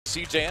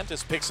CJ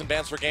Entus picks and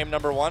bans for game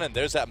number 1, and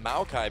there's that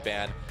Maokai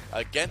ban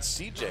against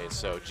CJ.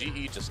 So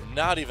GE just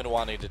not even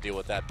wanting to deal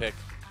with that pick,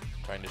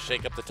 trying to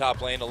shake up the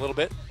top lane a little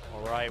bit.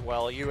 All right,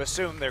 well, you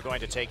assume they're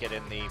going to take it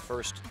in the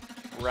first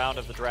round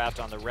of the draft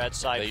on the red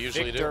side. They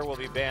usually Victor do. will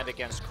be banned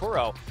against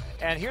Kuro.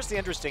 And here's the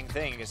interesting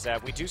thing is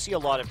that we do see a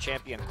lot of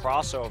champion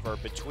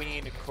crossover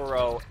between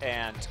Kuro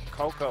and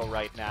Coco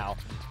right now.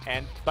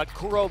 But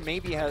Kuro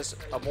maybe has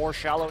a more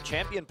shallow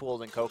champion pool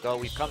than Coco.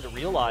 We've come to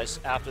realize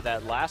after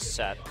that last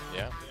set.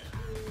 Yeah.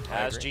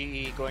 As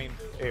GE going,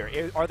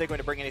 are they going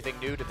to bring anything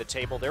new to the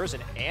table? There is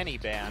an Annie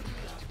ban.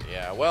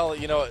 Yeah, well,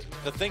 you know,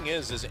 the thing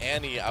is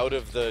Annie, out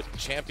of the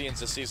champions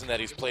this season that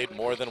he's played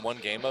more than one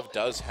game of,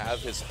 does have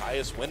his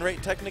highest win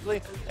rate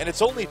technically, and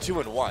it's only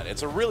 2-1.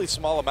 It's a really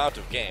small amount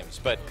of games,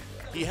 but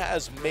he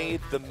has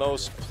made the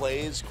most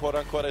plays, quote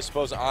unquote, I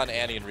suppose, on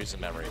Annie in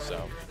recent memory.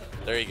 So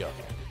there you go,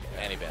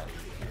 Annie ban.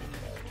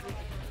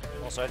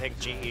 Also, I think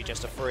GE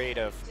just afraid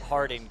of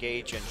hard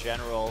engage in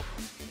general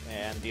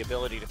and the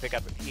ability to pick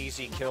up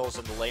easy kills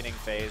in the laning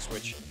phase,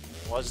 which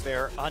was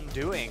their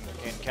undoing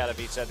in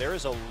Katowice. There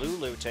is a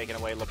Lulu taken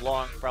away.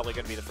 LeBlanc probably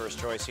going to be the first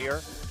choice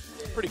here.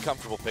 Pretty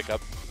comfortable pickup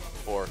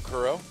for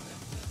Kuro.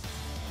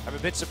 I'm a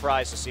bit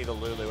surprised to see the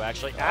Lulu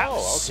actually.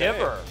 Oh, okay.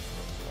 Sivir.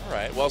 All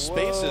right. Well,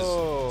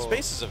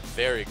 Space is a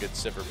very good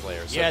Sivir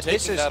player. So yeah,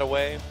 taking that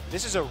away.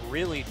 This is a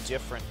really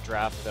different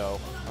draft, though,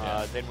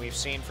 than we've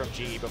seen from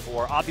GE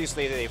before.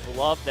 Obviously, they've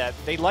loved that.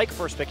 They like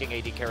first picking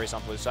AD carries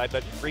on blue side,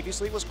 but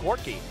previously it was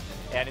Corki.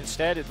 And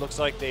instead, it looks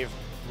like they've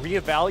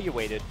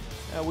reevaluated.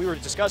 We were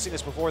discussing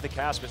this before the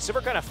cast, but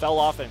Sivir kind of fell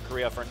off in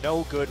Korea for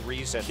no good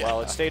reason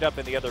while it stayed up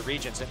in the other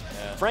regions. And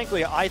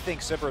frankly, I think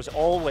Sivir is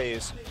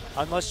always,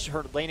 unless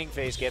her laning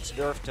phase gets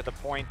nerfed to the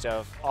point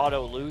of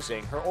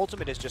auto-losing, her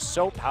ultimate is just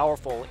so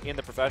powerful in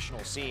the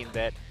professional scene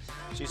that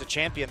she's a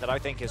champion that I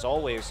think is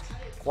always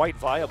quite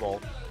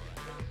viable.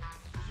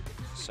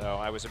 So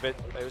I was a bit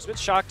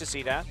shocked to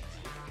see that.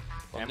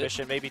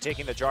 Ambition maybe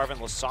taking the Jarvan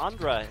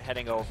Lissandra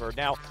heading over.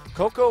 Now,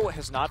 Coco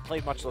has not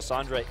played much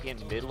Lissandra in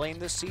mid lane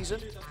this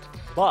season,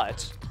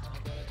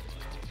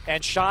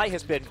 and Shy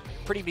has been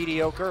pretty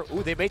mediocre.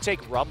 Ooh, they may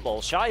take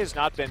Rumble. Shy has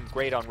not been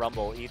great on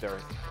Rumble either.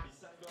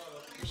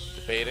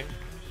 Debating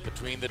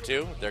between the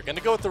two. They're going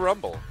to go with the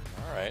Rumble.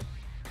 All right.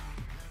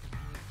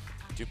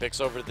 2 picks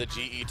over the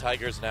GE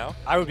Tigers now.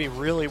 I would be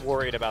really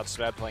worried about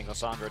Smeb playing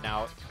Lissandra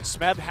now.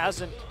 Smeb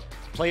hasn't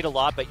played a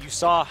lot, but you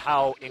saw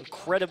how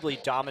incredibly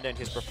dominant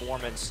his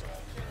performance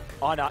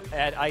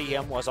at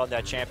IEM was on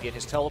that champion.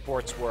 His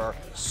teleports were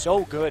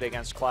so good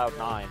against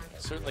Cloud9.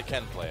 Certainly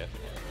can play it.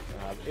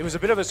 It was a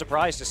bit of a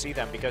surprise to see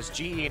them because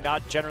GE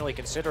not generally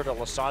considered a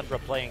Lissandra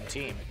playing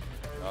team.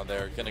 Well,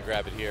 they're going to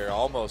grab it here,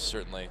 almost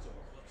certainly.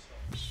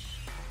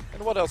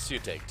 And what else do you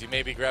take? Do you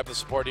maybe grab the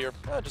support here?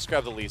 Just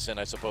grab the Lee Sin,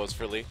 I suppose,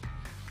 for Lee.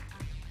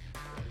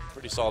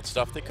 Pretty solid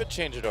stuff. They could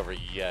change it over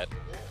yet.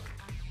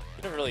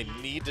 You don't really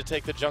need to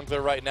take the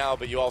jungler right now,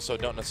 but you also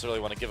don't necessarily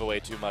want to give away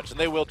too much. And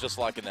they will just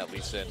lock in that Lee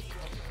Sin.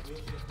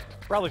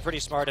 Probably pretty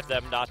smart of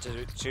them not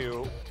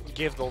to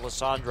give the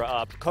Lissandra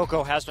up.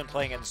 Coco has been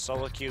playing in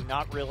solo queue,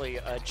 not really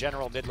a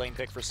general mid lane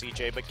pick for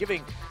CJ, but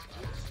giving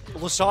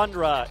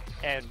Lissandra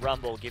and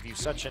Rumble give you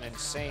such an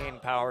insane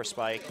power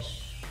spike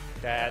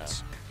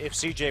that if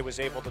CJ was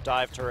able to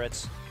dive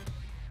turrets,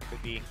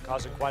 could be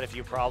causing quite a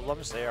few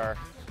problems. They are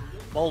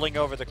bowling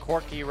over the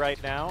Corki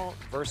right now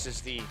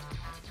versus the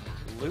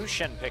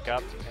Lucian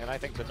pickup, and I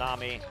think the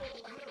Nami,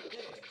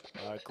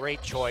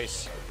 great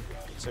choice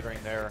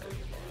considering their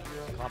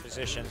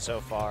composition so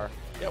far.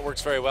 Yeah, it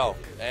works very well.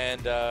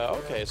 And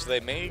okay, so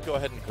they may go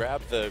ahead and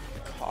grab the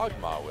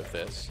Kog'Maw with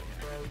this,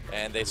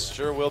 and they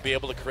sure will be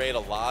able to create a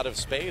lot of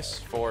space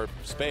for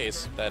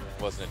Space. That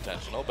wasn't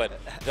intentional, but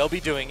they'll be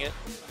doing it.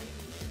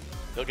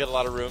 They'll get a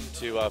lot of room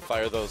to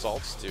fire those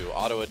ults to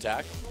auto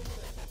attack.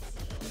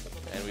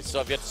 And we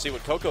still have yet to see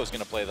what Coco's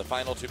going to play. The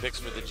final 2 picks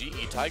for the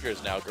GE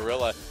Tigers now.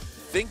 Gorilla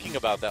thinking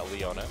about that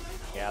Leona.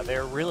 Yeah,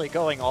 they're really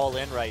going all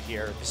in right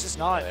here. This is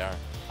not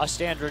a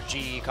standard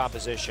GE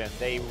composition.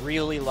 They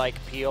really like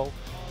Peel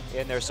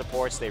in their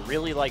supports. They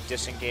really like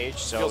Disengage.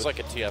 So feels like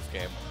a TF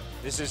game.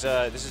 This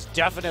is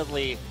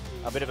definitely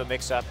a bit of a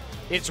mix-up.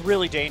 It's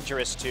really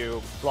dangerous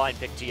to blind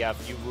pick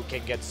TF. You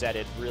can get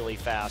Zedded really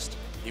fast.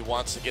 He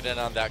wants to get in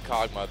on that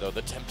Kog'Maw, though.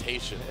 The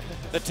temptation.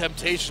 The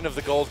temptation of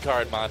the gold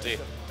card, Monty.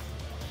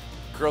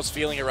 Girl's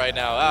feeling it right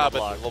now.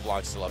 But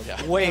LeBlanc's still up.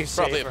 Yeah, way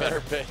probably safer. A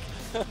better pick.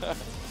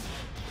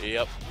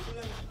 Yep.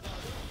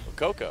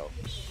 Coco.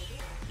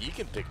 He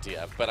can pick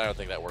TF, but I don't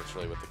think that works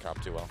really with the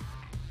comp too well.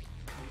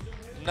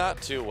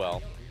 Not too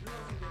well.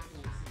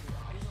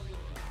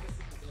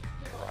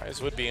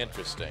 Rise would be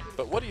interesting.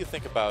 But what do you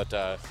think about,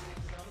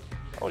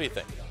 what do you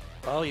think?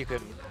 Well, you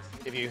can,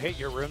 if you hit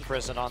your Rune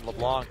Prison on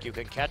LeBlanc, you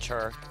can catch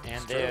her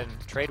and then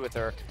trade with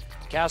her.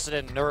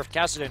 Kassadin nerfed.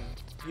 Kassadin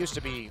used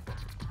to be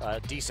a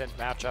decent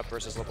matchup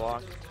versus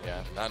LeBlanc.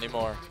 Yeah, not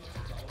anymore.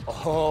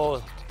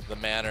 Oh, the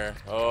manor.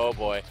 Oh,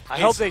 boy. I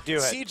hope they do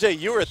it. CJ,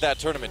 you were at that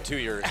tournament, too,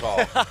 you recall.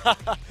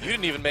 You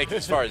didn't even make it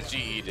as far as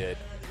GE did.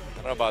 I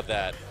don't know about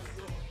that.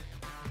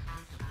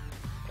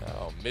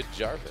 Oh,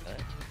 mid-Jarvan,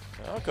 right?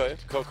 Okay,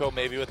 Coco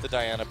maybe with the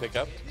Diana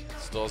pickup.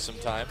 Still has some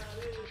time.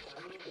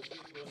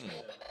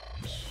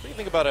 What do you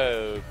think about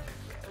a...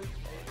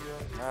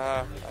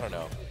 I don't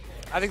know.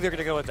 I think they're going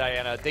to go with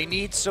Diana. They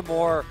need some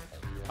more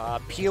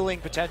peeling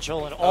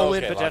potential and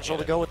all-in potential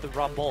to go with the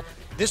Rumble.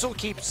 This will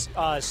keep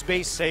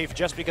Space safe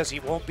just because he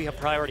won't be a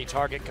priority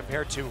target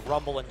compared to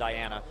Rumble and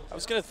Diana. I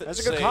was gonna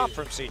That's a good comp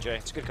from CJ.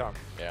 It's a good comp.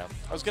 Yeah.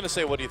 I was going to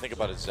say, what do you think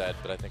about a Zed?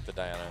 But I think the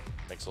Diana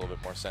makes a little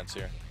bit more sense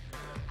here.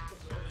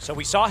 So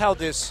we saw how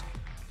this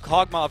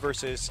Kog'Maw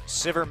versus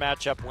Sivir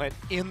matchup went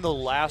in the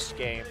last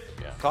game.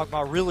 Yeah.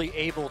 Kog'Maw really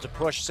able to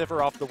push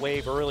Sivir off the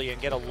wave early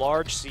and get a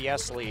large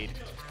CS lead.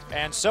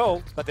 And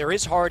so, but there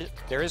is hard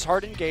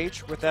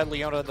engage with that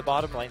Leona in the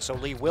bottom lane, so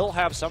Lee will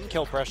have some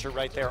kill pressure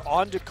right there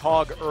onto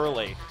Kog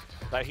early.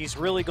 But he's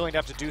really going to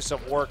have to do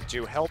some work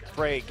to help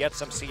Prey get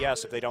some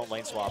CS if they don't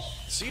lane swap.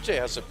 CJ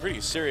has some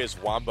pretty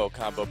serious wombo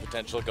combo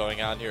potential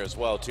going on here as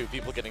well, too.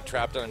 People getting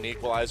trapped on an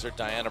equalizer.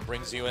 Diana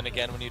brings you in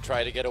again when you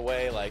try to get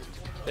away. Like,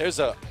 there's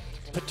a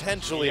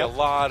potentially a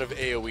lot of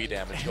AoE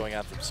damage going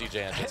on from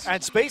CJ Entus.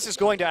 And Space is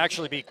going to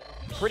actually be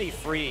pretty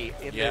free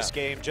in this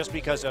game just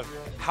because of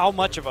how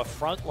much of a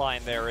front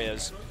line there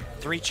is.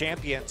 3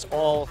 champions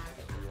all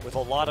with a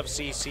lot of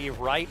CC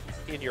right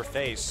in your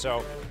face.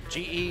 So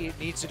GE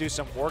needs to do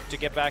some work to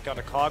get back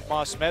onto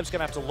Kog'Maw. Smeb's going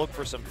to have to look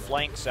for some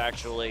flanks,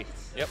 actually,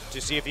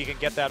 to see if he can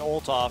get that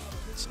ult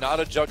off. It's not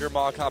a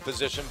Juggermaw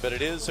composition, but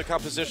it is a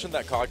composition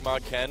that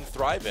Kog'Maw can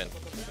thrive in.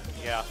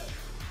 Yeah.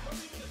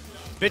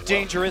 Bit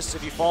dangerous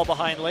if you fall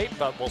behind late,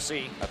 but we'll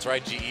see. That's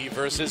right, GE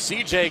versus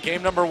CJ,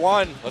 game number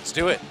 1. Let's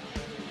do it.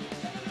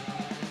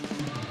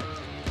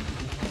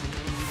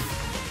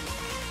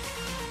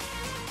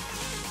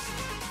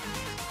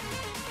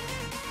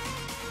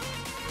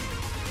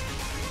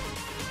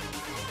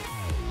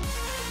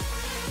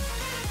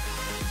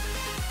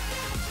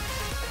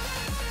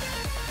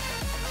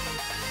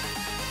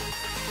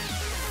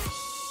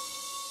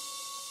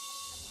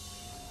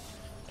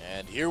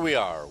 And here we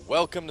are.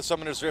 Welcome to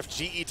Summoner's Rift,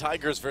 GE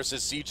Tigers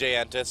versus CJ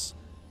Entus.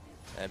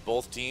 And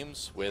both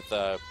teams with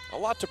a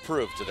lot to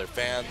prove to their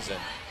fans and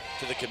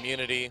to the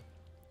community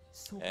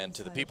and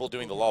to the people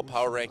doing the LoL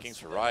power rankings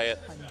for Riot.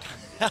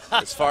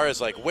 As far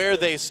as like where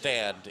they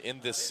stand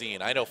in this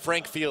scene. I know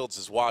Frank Fields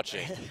is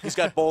watching. He's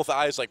got both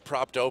eyes like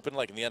propped open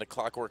like in the end of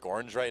Clockwork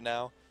Orange right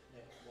now.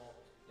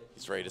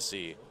 He's ready to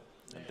see.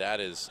 And that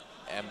is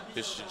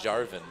Ambition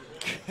Jarvan.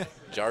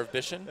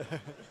 Jarvbishan?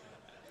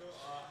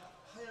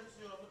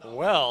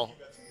 Well,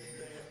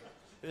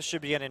 this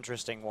should be an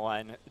interesting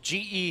one.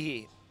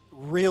 GE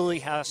really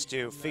has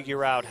to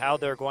figure out how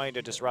they're going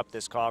to disrupt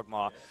this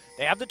Kog'Maw.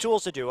 They have the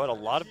tools to do it, a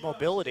lot of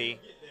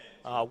mobility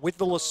with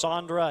the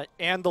Lissandra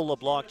and the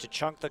LeBlanc to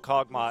chunk the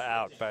Kog'Maw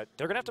out, but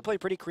they're going to have to play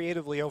pretty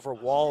creatively over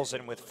walls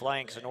and with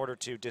flanks in order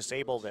to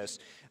disable this.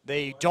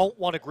 They don't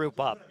want to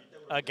group up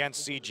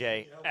against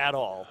CJ at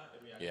all,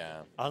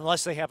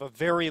 unless they have a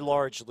very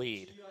large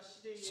lead.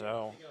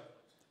 So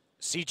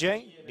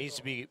CJ needs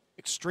to be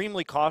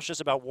extremely cautious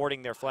about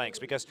warding their flanks,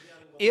 because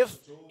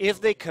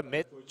if they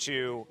commit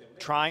to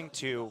trying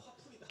to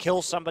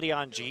kill somebody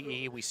on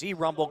GE, we see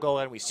Rumble go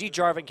in, we see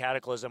Jarvan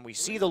Cataclysm, we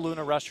see the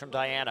Luna Rush from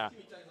Diana,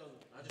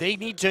 they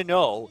need to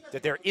know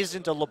that there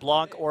isn't a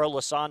LeBlanc or a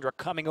Lissandra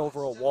coming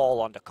over a wall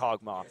onto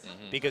Kog'Maw,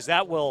 because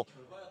that will,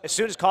 as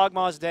soon as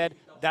Kog'Maw is dead,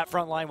 that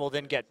front line will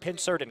then get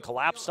pincered and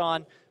collapsed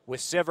on.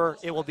 With Sivir,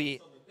 it will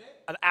be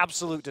an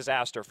absolute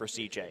disaster for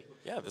CJ.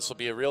 Yeah, this will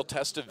be a real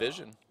test of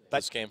vision,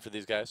 this game for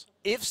these guys.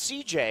 If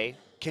CJ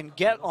can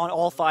get on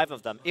all 5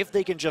 of them, if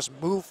they can just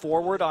move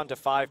forward onto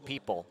 5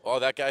 people. Oh,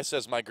 that guy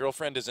says my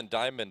girlfriend is in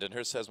diamond, and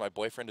hers says my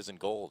boyfriend is in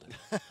gold.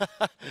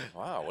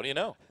 Wow, what do you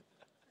know?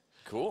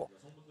 Cool.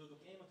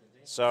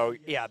 So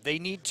yeah, they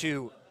need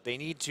to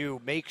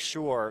make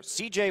sure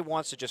CJ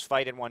wants to just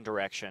fight in one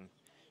direction.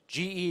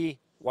 GE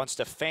wants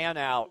to fan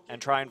out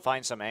and try and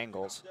find some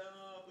angles.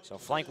 So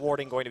flank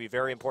warding going to be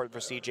very important for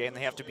CJ, and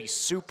they have to be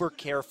super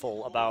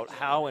careful about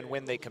how and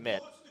when they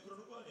commit,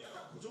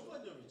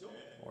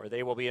 or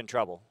they will be in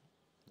trouble.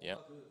 Yeah.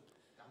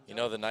 You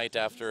know, the night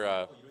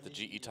after the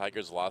GE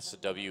Tigers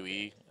lost to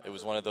WE, it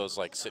was one of those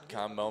like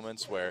sitcom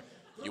moments where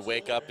you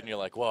wake up and you're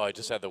like, whoa, I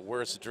just had the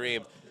worst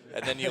dream.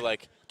 And then you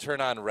like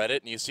turn on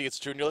Reddit and you see it's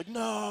true and you're like,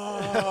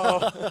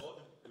 no.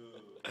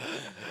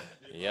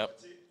 Yep.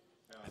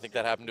 I think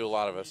that happened to a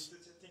lot of us.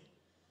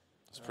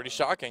 It's pretty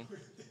shocking.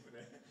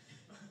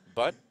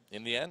 But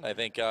in the end, I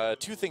think 2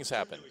 things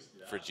happened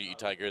for GE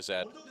Tigers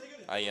at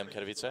IEM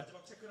Katowice.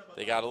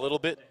 They got a little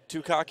bit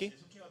too cocky,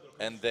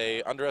 and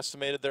they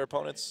underestimated their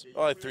opponents.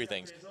 Oh, 3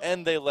 things.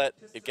 And they let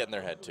it get in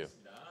their head, too.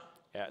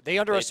 Yeah, they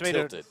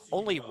underestimated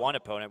only one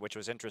opponent, which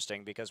was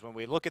interesting, because when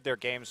we look at their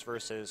games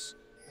versus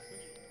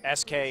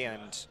SK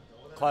and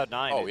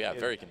Cloud9. Oh, yeah,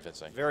 very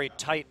convincing. Very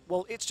tight.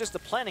 Well, it's just the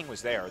planning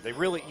was there. They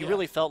really, you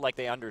really felt like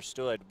they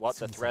understood what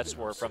the threats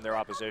were from their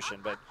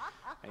opposition, but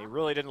it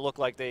really didn't look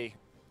like they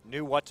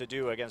knew what to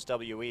do against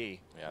WE.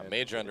 Yeah,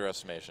 major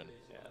underestimation.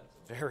 Yeah,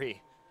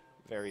 very,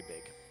 very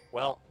big.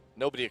 Well,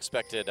 nobody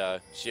expected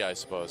Xia, I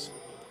suppose.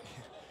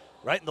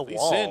 Right in the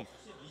wall. Sin.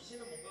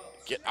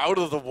 Get out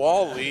of the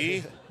wall,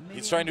 Lee.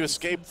 He's trying to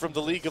escape from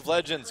the League of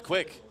Legends.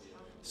 Quick,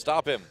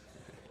 stop him.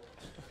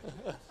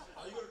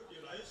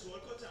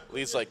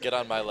 Lee's like, get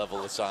on my level,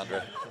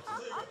 Lissandra.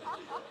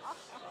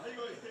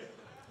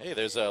 Hey,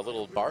 there's a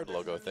little Bard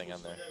logo thing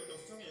on there.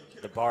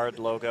 The Bard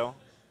logo.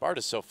 Bard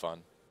is so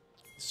fun.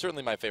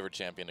 Certainly my favorite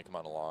champion to come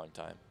out in a long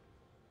time.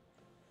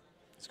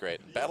 It's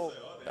great.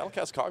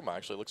 Battlecast Kog'Maw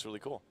actually looks really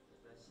cool.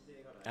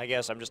 I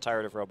guess I'm just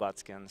tired of robot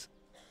skins.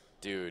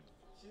 Dude,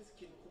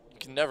 you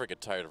can never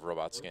get tired of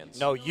robot skins.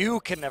 No, you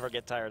can never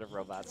get tired of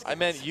robot skins. I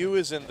meant you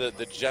as in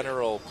the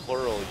general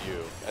plural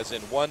you, as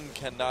in one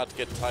cannot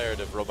get tired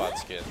of robot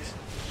skins.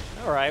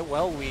 All right,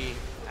 well, we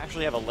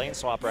actually have a lane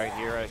swap right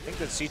here. I think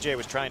that CJ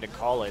was trying to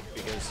call it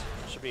because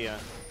it should be a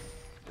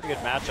pretty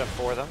good matchup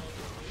for them.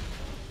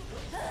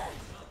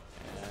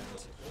 And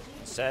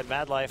instead,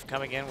 Madlife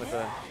coming in with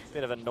a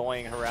bit of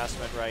annoying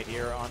harassment right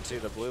here onto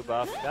the blue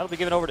buff. That'll be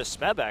given over to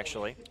Smeb,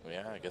 actually.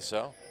 Yeah, I guess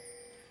so.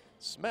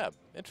 Smeb,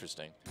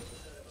 interesting.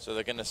 So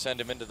they're going to send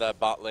him into that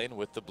bot lane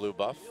with the blue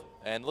buff.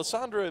 And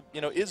Lissandra,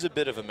 you know, is a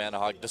bit of a mana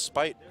hog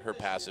despite her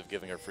passive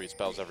giving her free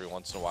spells every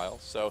once in a while.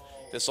 So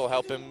this will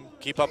help him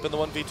keep up in the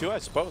 1v2, I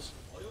suppose.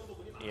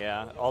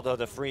 Yeah, although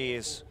the free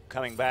is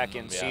coming back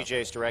in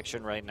CJ's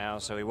direction right now,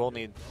 so he will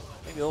need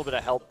maybe a little bit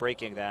of help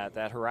breaking that.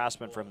 That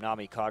harassment from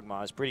Nami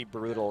Kog'Maw is pretty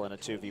brutal in a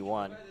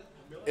 2v1.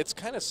 It's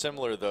kind of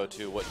similar, though,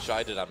 to what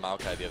Shy did on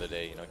Maokai the other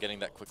day, you know, getting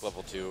that quick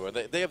level 2. Or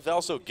they have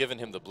also given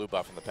him the blue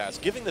buff in the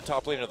past. Giving the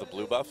top laner the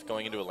blue buff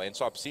going into a lane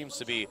swap seems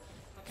to be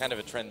kind of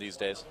a trend these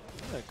days.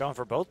 They're going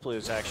for both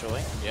blues,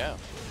 actually. Yeah.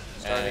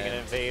 Starting an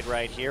invade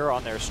right here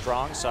on their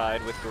strong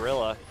side with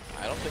Gorilla.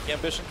 I don't think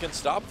Ambition can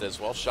stop this.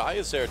 Well, Shy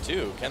is there,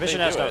 too. Can Ambition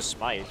they has do no it?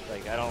 smite.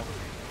 Like, I don't...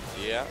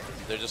 Yeah,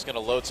 they're just going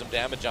to load some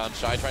damage on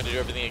Shy, trying to do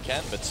everything he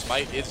can, but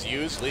Smite is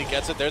used. Lee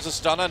gets it. There's a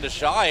stun onto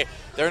Shy.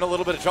 They're in a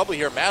little bit of trouble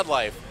here.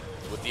 Madlife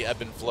with the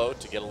ebb and flow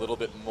to get a little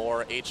bit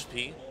more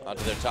HP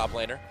onto their top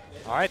laner.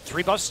 All right,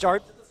 3-buff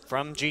start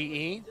from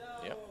GE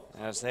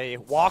as they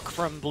walk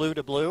from blue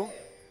to blue.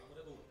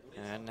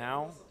 And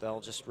now they'll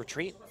just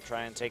retreat,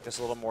 try and take this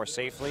a little more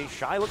safely.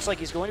 Shy looks like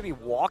he's going to be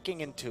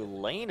walking into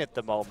lane at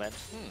the moment.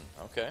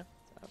 Okay.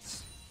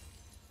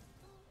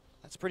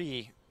 That's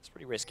pretty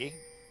risky,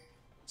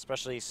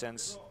 especially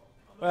since,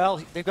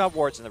 well, they've got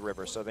wards in the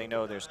river, so they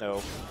know there's no...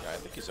 Yeah, I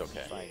think he's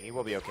okay. Fine. He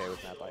will be okay with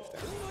Madlife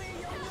there.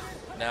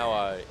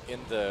 Now, in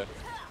the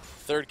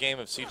third game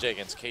of CJ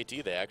against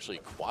KT, they actually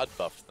quad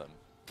buffed them.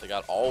 They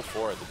got all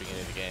 4 at the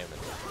beginning of the game.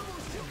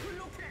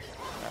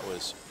 And that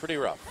was pretty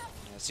rough.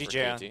 Yeah,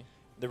 CJ on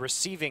the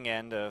receiving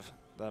end of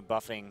the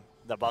buff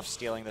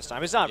stealing this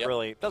time. It's not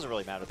really, doesn't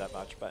really matter that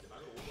much, but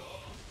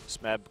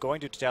Smeb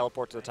going to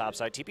teleport to the top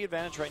side. TP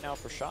advantage right now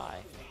for Shy.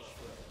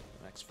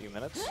 Next few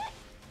minutes.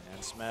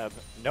 And Smeb,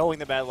 knowing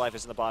the Madlife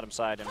is in the bottom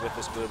side, and with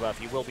this blue buff,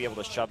 he will be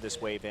able to shove this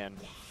wave in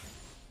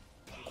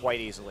quite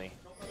easily.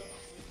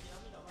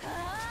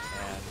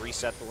 And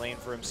reset the lane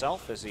for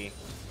himself as he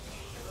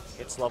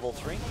hits level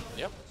 3.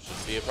 Yep,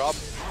 shouldn't be a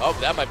problem. Oh,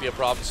 that might be a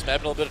problem. Smeb in a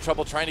little bit of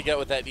trouble trying to get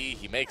with that E.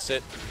 He makes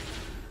it.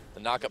 The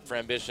knock-up for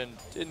Ambition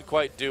didn't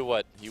quite do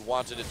what he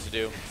wanted it to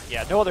do.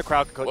 Yeah, no other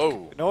crowd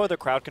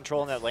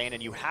control in that lane,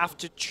 and you have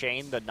to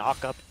chain the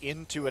knock-up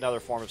into another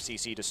form of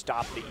CC to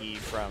stop the E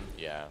from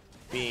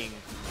being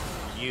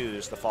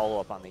used, the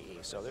follow-up on the E.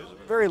 So there's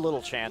very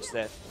little chance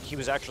that he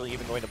was actually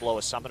even going to blow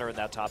a summoner in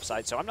that top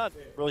side. So I'm not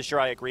really sure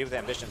I agree with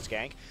Ambition's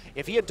gank.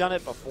 If he had done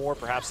it before,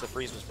 perhaps the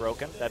freeze was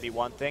broken. That'd be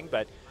one thing,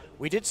 but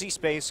we did see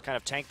Space kind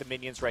of tank the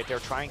minions right there,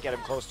 try and get him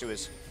close to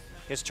his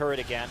turret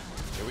again.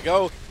 Here we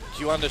go.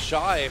 Q on to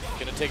Shy.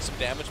 Going to take some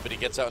damage, but he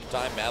gets out in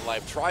time.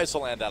 Madlife tries to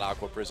land that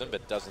Aqua Prison,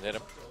 but doesn't hit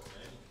him.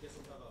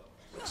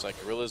 Looks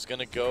like Gorilla's going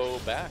to go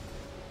back.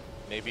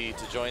 Maybe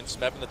to join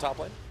Smeb in the top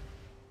lane?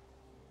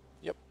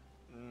 Yep.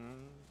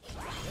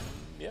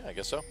 Yeah, I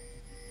guess so.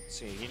 Let's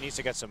see, he needs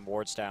to get some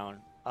wards down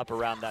up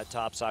around that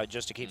top side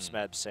just to keep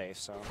Smeb safe.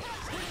 So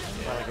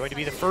probably going to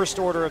be the first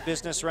order of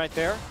business right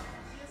there.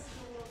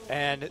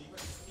 And,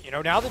 you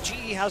know, now that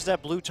GE has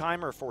that blue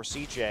timer for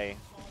CJ,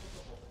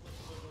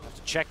 have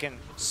to check and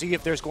see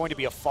if there's going to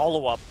be a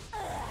follow-up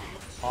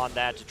on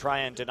that to try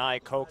and deny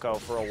Coco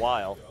for a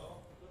while.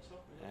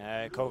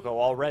 Coco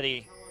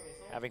already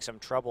having some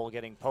trouble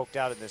getting poked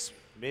out in this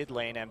mid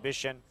lane.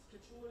 Ambition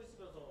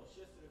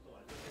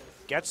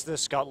gets the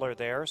Scuttler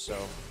there, so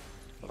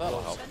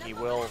he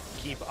will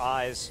keep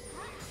eyes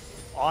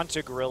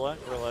onto Gorilla.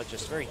 Gorilla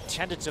just very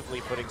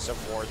tentatively putting some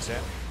wards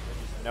in,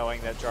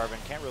 knowing that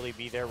Jarvan can't really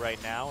be there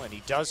right now, and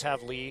he does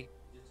have Lee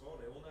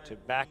to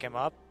back him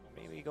up.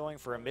 Maybe going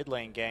for a mid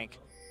lane gank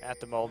at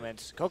the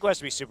moment. Coco has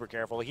to be super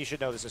careful. He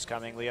should know this is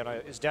coming.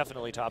 Leona is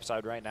definitely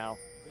topside right now.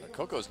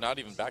 Coco's not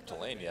even back to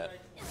lane yet,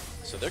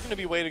 so they're going to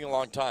be waiting a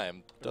long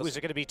time. Ooh, is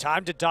it going to be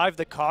time to dive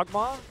the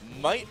Kog'Maw?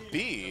 Might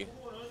be.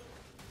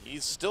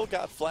 He's still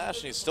got flash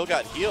and he's still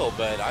got heal,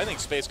 but I think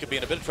Space could be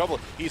in a bit of trouble.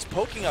 He's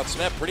poking out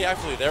Smeb pretty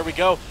actively. There we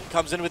go.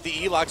 Comes in with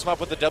the E, locks him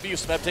up with the W.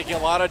 Smeb taking a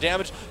lot of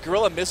damage.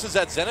 Gorilla misses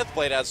that Zenith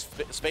Blade as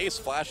Space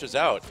flashes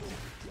out.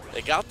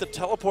 They got the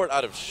teleport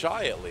out of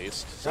Shy at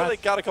least. So they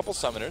got a couple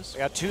summoners. They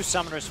got 2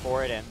 summoners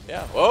for it, and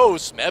yeah. Oh,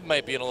 Smeb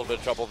might be in a little bit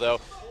of trouble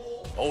though.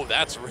 Oh,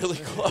 that's really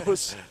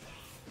close.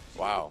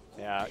 Wow.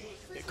 Yeah.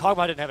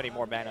 Kog'Maw didn't have any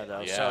more mana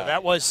though, Yeah. so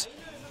that was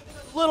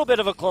a little bit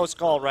of a close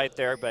call right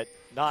there, but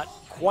not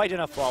quite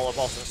enough follow-up.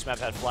 Also, Smeb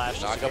had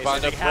flash. Knock up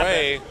onto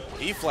Prey.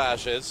 He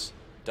flashes.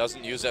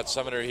 Doesn't use that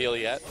summoner heal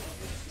yet.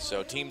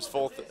 So teams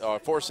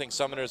forcing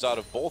summoners out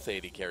of both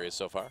AD carries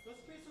so far.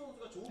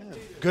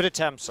 Good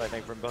attempts, I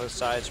think, from both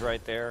sides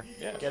right there.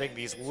 Yeah. Getting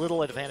these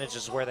little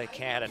advantages where they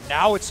can, and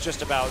now it's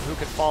just about who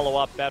can follow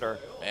up better.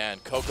 Man,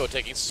 Coco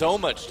taking so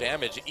much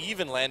damage,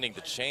 even landing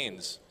the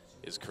chains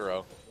is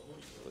Kuro.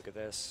 Look at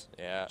this.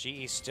 Yeah.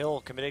 GE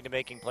still committing to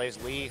making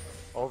plays. Lee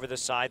over the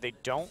side. They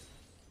don't,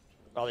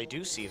 well, they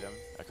do see them.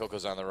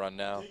 Coco's on the run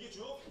now.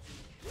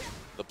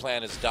 The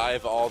plan is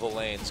dive all the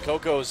lanes.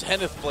 Coco's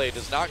Zenith Blade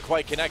does not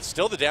quite connect.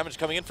 Still the damage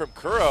coming in from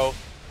Kuro.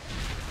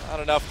 Not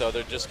enough, though.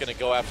 They're just going to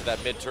go after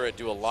that mid-turret,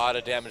 do a lot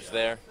of damage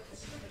there,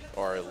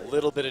 or a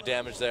little bit of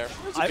damage there.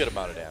 It's a good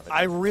amount of damage.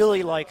 I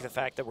really like the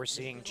fact that we're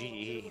seeing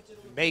GE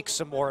make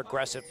some more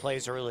aggressive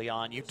plays early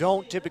on. You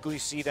don't typically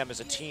see them as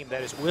a team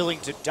that is willing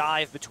to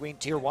dive between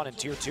Tier 1 and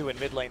Tier 2 in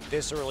mid lane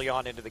this early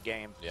on into the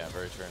game. Yeah,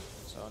 very true.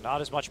 So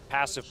not as much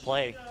passive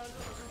play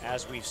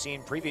as we've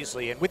seen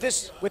previously. And with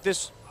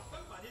this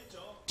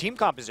team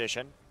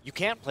composition, you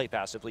can't play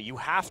passively. You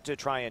have to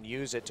try and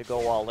use it to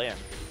go all in.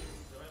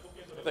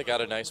 They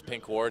got a nice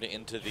pink ward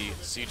into the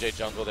CJ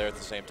jungle there at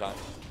the same time.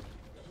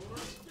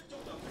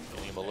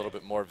 Getting him a little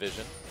bit more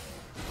vision.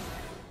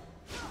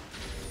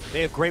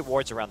 They have great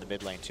wards around the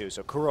mid lane too,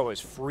 so Kuro is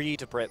free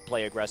to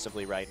play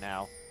aggressively right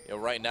now. You know,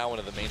 right now, one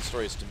of the main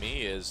stories to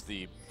me is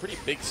the pretty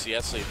big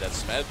CS lead that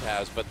Smeb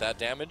has, but that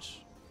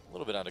damage, a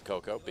little bit onto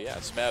Coco. But yeah,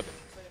 Smeb,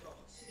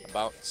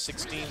 about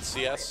 16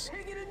 CS,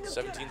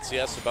 17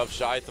 CS above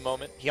Shy at the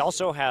moment. He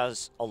also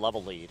has a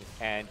level lead,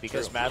 and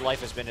because True. Mad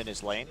Life has been in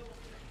his lane,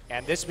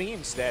 and this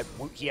means that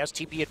he has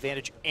TP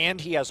advantage and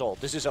he has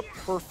ult. This is a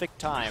perfect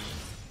time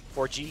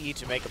for GE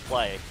to make a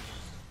play.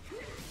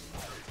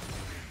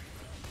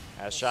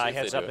 As Shy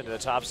heads up into the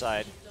top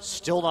side,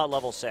 still not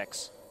level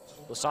 6.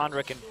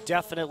 Lissandra can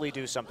definitely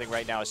do something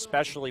right now,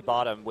 especially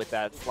bottom with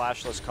that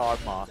flashless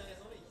Kog'Maw.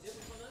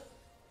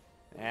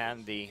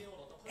 And the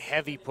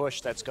heavy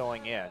push that's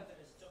going in.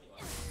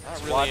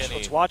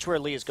 Let's watch where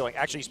Lee is going.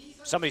 Actually,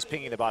 somebody's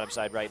pinging the bottom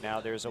side right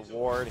now. There's a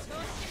ward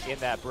in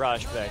that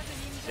brush, but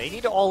they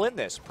need to all in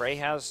this. Prey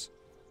has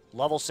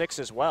level 6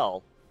 as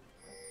well,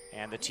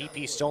 and the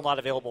TP still not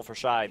available for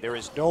Shy. There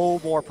is no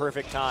more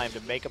perfect time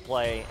to make a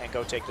play and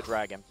go take the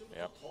dragon.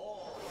 Yep.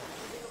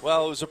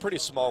 Well, it was a pretty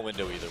small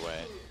window either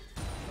way.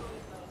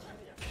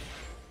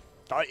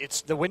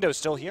 The window's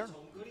still here,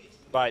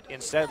 but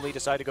instead Lee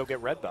decided to go get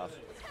red buff.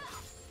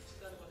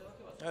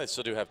 Yeah, they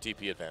still do have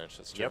TP advantage,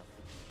 that's true. Yep.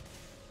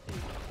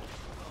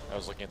 I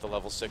was looking at the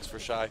level 6 for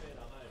Shy.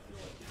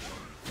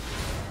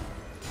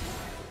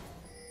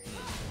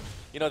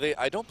 You know,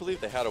 I don't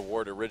believe they had a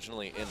ward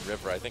originally in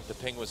River. I think the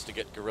ping was to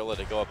get Gorilla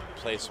to go up and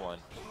place one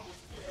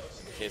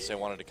in case they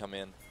wanted to come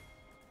in.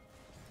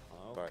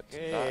 But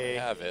not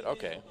have it.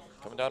 Okay,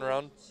 coming down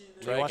around.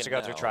 He wants to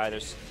go through try.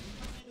 There's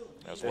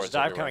a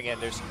dive coming in.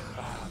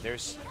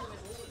 There's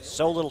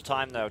so little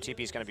time though.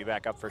 TP's going to be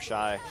back up for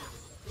Shy.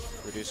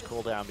 Reduced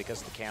cooldown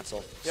because of the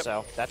cancel. Yep.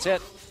 So that's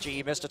it.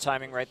 GE missed a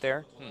timing right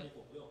there.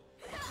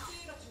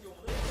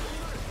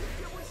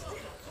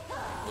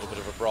 A little bit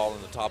of a brawl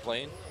in the top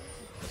lane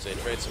as they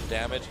trade some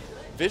damage.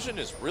 Vision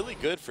is really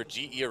good for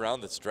GE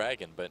around this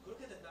dragon, but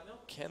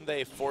can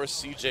they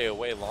force CJ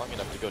away long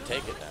enough to go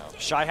take it now?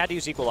 Shy had to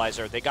use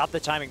Equalizer. They got the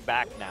timing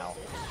back now.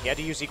 He had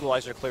to use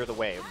Equalizer to clear the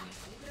wave.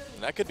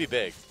 And that could be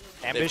big.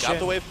 Ambition, they've got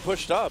the wave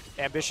pushed up.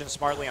 Ambition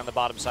smartly on the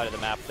bottom side of the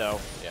map, though.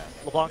 Yeah.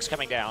 LeBlanc's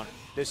coming down.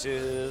 This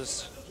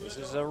is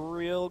a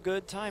real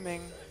good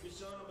timing.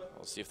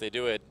 We'll see if they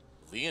do it.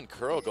 Lee and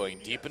Kuro going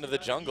deep into the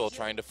jungle,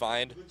 trying to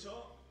find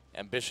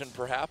Ambition,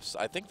 perhaps.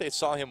 I think they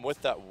saw him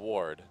with that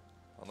ward,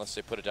 unless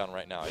they put it down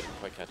right now. I didn't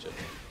quite catch it.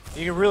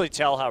 You can really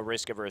tell how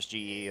risk-averse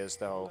GE is,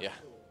 though. Yeah.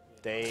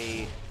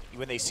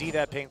 When they see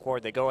that pink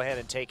ward, they go ahead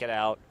and take it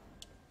out.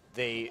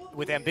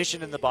 With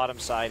Ambition in the bottom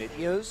side, it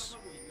is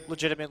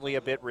legitimately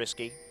a bit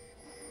risky.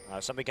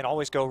 Something can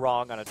always go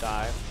wrong on a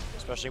dive,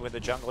 especially when the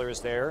jungler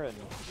is there and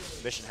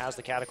Ambition has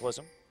the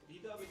Cataclysm.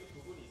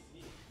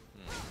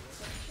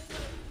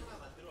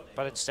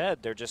 But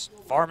instead, they're just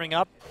farming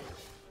up,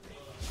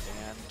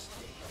 and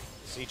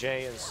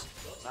CJ is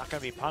not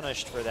going to be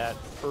punished for that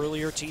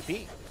earlier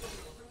TP.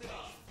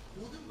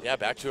 Yeah,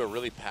 back to a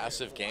really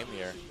passive game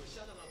here.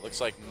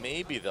 Looks like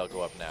maybe they'll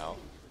go up now.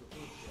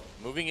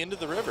 Moving into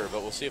the river,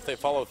 but we'll see if they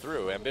follow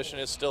through. Ambition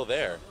is still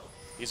there.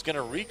 He's going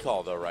to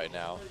recall, though, right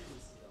now.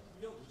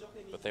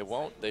 But they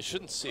won't. They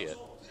shouldn't see it.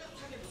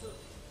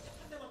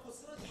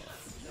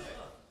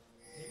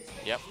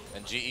 Yep,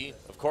 and GE,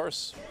 of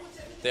course.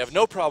 They have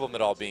no problem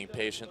at all being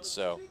patient,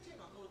 so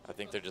I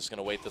think they're just going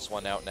to wait this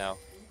one out now.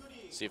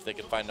 See if they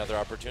can find another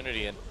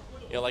opportunity. And,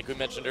 you know, like we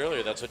mentioned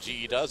earlier, that's what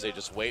GE does. They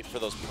just wait for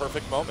those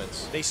perfect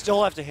moments. They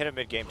still have to hit a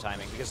mid-game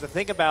timing, because the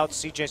thing about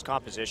CJ's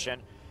composition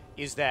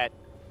is that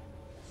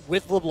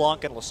with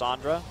LeBlanc and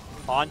Lissandra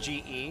on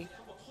GE,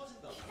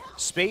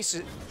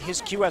 Space,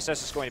 his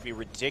QSS is going to be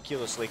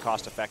ridiculously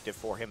cost-effective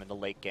for him in the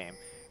late game.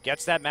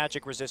 Gets that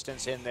magic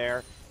resistance in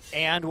there,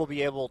 and will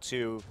be able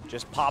to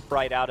just pop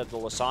right out of the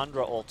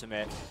Lissandra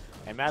ultimate.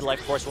 And Mad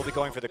Life, of course, will be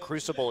going for the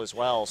Crucible as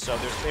well. So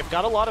they've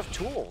got a lot of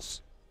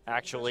tools,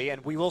 actually,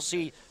 and we will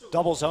see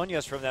double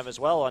Zonias from them as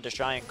well onto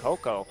Shy and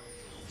Coco.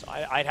 So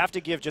I'd have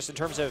to give, just in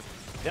terms of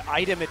the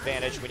item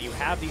advantage, when you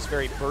have these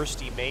very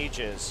bursty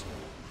mages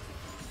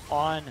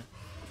on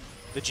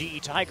the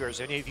GE Tigers,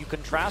 and if you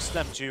contrast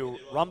them to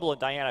Rumble and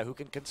Diana, who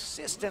can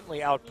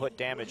consistently output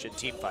damage in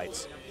team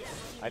fights,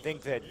 I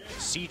think that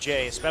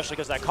CJ, especially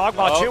because that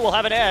Kog'Maw too, will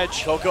have an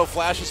edge. Coco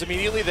flashes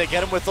immediately. They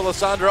get him with the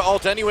Lissandra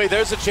ult anyway.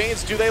 There's a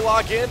chains. Do they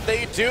lock in?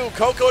 They do.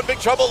 Coco in big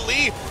trouble.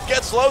 Lee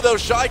gets low, though.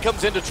 Shy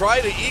comes in to try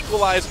to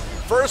equalize.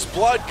 First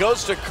blood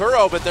goes to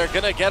Kuro, but they're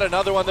going to get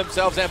another one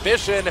themselves.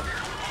 Ambition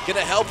going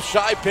to help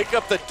Shy pick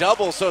up the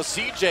double, so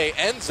CJ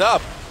ends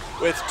up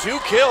with 2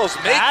 kills.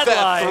 Make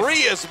that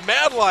 3 as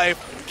Mad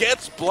Life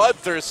gets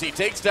bloodthirsty,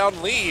 takes down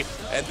Lee,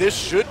 and this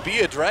should be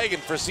a dragon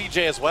for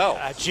CJ as well.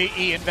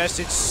 GE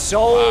invested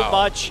so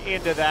much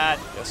into that.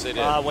 Yes, they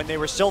did. When they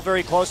were still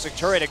very close to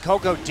turret, and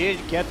Coco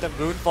did get the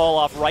moonfall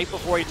off right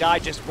before he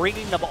died, just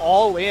bringing them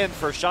all in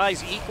for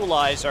Shy's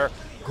equalizer.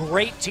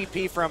 Great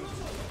TP from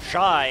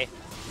Shy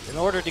in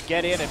order to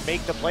get in and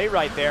make the play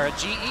right there. And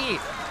GE,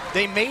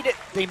 they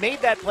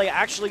made that play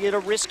actually at a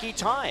risky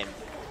time,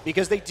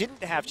 because they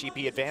didn't have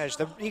TP advantage.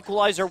 The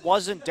equalizer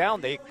wasn't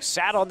down. They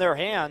sat on their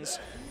hands.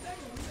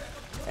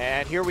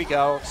 And here we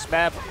go.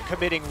 Smeb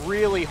committing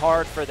really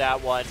hard for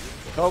that one.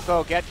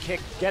 Coco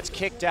gets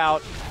kicked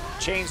out.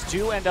 Chains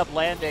do end up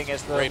landing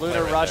as the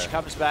Lunar Rush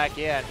comes back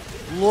in.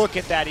 Look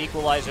at that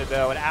equalizer,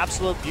 though. An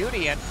absolute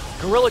beauty. And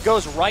Gorilla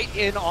goes right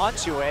in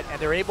onto it,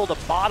 and they're able to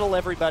bottle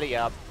everybody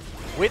up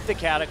with the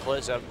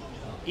Cataclysm.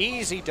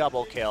 Easy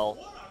double kill.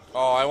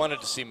 Oh, I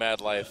wanted to see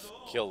Mad Life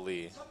kill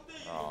Lee.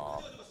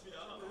 Oh.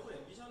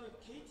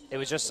 It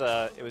was just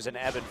it was an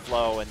ebb and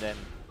flow, and then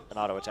an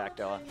auto attack,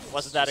 Della.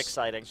 Wasn't that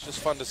exciting? It's just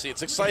fun to see.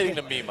 It's exciting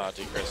to me,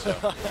 Monte Cristo.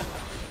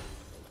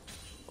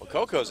 Well,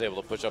 Coco's able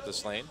to push up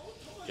this lane,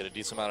 get a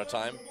decent amount of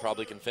time.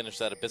 Probably can finish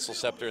that Abyssal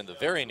Scepter in the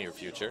very near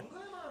future.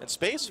 And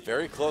Space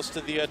very close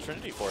to the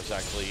Trinity Force,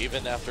 actually,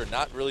 even after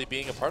not really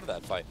being a part of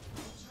that fight.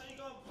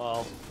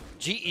 Well,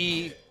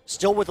 GE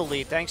still with the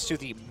lead, thanks to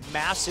the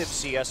massive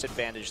CS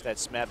advantage that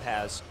Smeb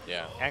has.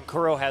 Yeah. And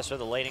Kuro has for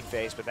the laning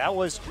phase, but that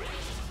was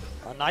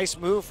a nice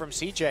move from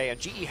CJ, and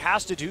GE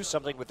has to do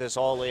something with this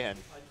all in.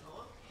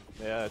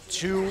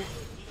 2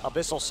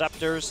 Abyssal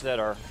Scepters that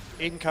are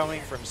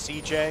incoming from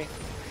CJ.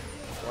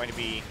 Going to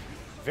be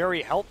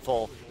very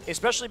helpful,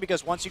 especially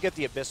because once you get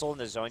the Abyssal and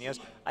the Zonias,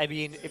 I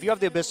mean, if you have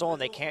the Abyssal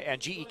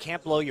and GE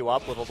can't blow you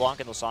up with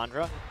LeBlanc and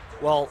Lissandra,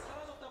 well,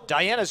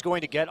 Diana's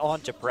going to get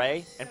on to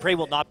Prey, and Prey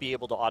will not be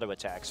able to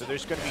auto-attack, so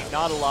there's going to be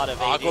not a lot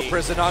of AD. Aqua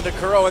Prison onto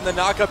Kuro and the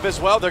knockup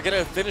as well. They're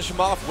going to finish him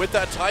off with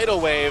that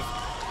tidal wave.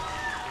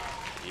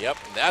 Yep,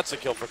 that's a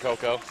kill for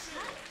Coco.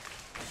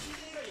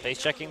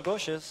 Face checking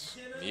bushes.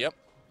 Yep,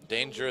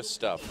 dangerous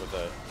stuff with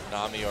a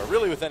Nami or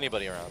really with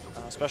anybody around.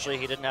 Especially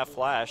he didn't have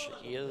flash.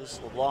 He is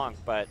LeBlanc,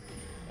 but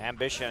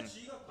Ambition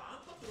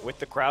with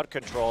the crowd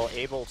control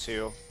able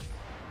to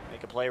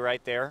make a play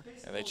right there.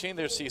 And they chained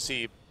their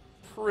CC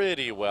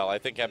pretty well. I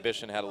think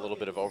Ambition had a little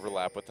bit of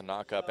overlap with the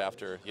knockup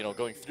after, you know,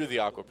 going through the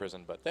Aqua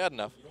Prison, but they had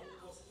enough.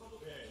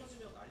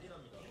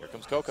 Here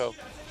comes Coco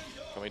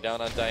coming down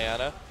on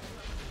Diana.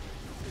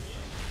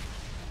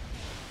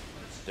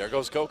 There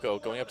goes Coco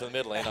going up to the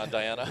mid lane on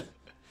Diana.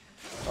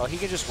 Well, he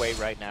can just wait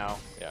right now.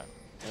 Yeah.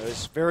 It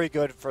was very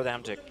good for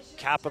them to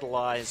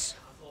capitalize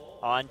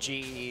on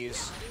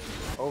GE's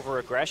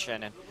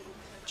over-aggression. And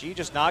GE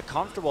just not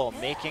comfortable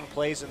making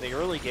plays in the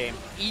early game,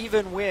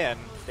 even when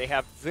they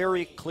have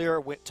very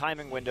clear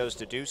timing windows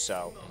to do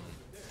so.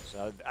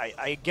 So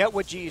I get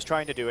what GE is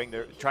trying to do.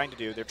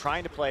 They're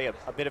trying to play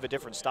a bit of a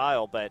different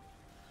style, but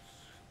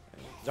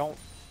don't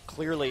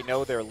clearly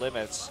know their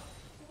limits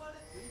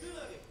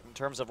in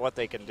terms of what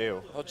they can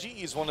do. Well,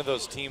 GE is one of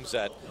those teams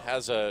that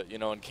has a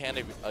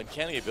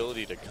uncanny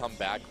ability to come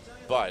back,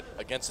 but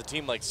against a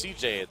team like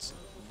CJ, it's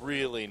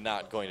really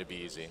not going to be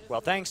easy. Well,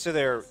 thanks to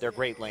their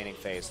great laning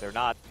phase, they're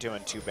not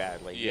doing too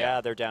badly.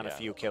 Yeah, they're down a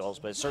few kills,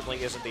 but it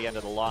certainly isn't the end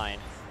of the line.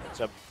 It's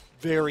a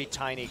very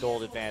tiny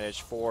gold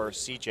advantage for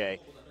CJ,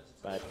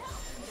 but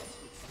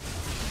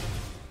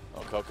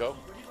Coco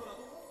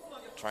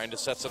trying to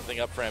set something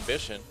up for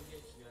Ambition,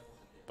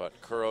 but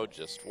Kuro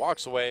just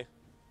walks away.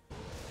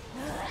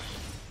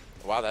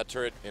 Wow, that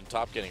turret in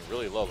top getting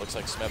really low. Looks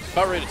like Smeb's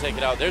about ready to take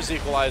it out. There's the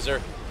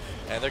equalizer,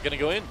 and they're going to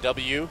go in.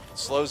 W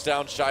slows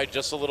down Shy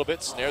just a little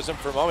bit, snares him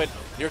for a moment.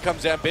 Here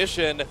comes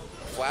Ambition.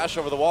 Flash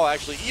over the wall,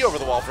 actually E over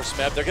the wall for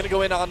Smeb. They're going to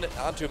go in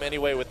onto him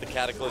anyway with the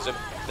Cataclysm.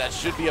 That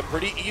should be a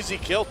pretty easy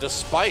kill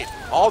despite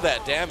all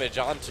that damage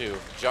onto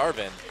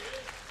Jarvan.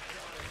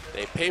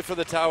 They pay for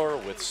the tower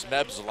with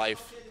Smeb's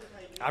life.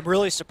 I'm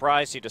really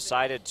surprised he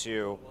decided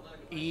to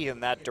E in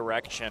that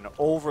direction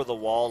over the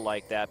wall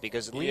like that,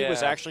 because Lee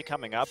was actually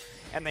coming up,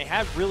 and they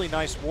had really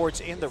nice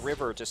wards in the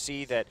river to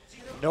see that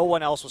no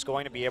one else was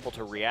going to be able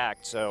to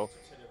react. So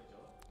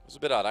it was a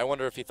bit odd. I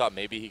wonder if he thought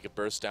maybe he could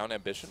burst down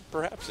Ambition,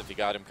 perhaps, if he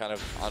got him kind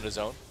of on his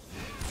own.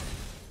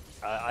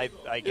 I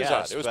It guess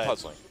was odd. It was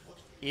puzzling.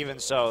 Even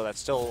so, that's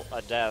still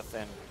a death,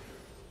 and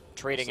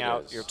trading Yes,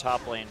 out your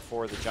top lane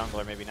for the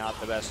jungler, maybe not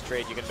the best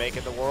trade you can make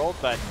in the world,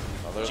 but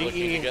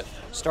GE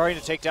starting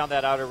to take down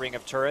that outer ring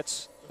of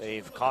turrets.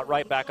 They've caught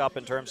right back up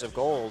in terms of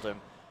gold, and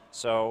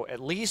so at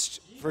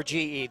least for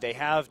GE, they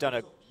have done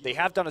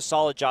a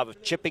solid job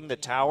of chipping the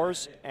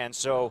towers, and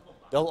so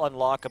they'll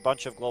unlock a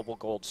bunch of global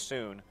gold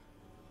soon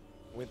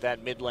with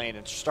that mid lane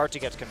and start to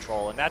get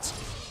control. And that's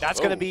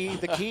going to be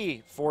the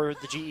key for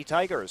the GE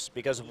Tigers,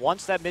 because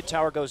once that mid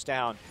tower goes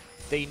down,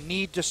 they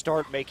need to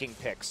start making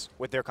picks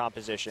with their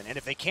composition. And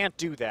if they can't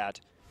do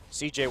that,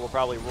 CJ will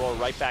probably roll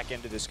right back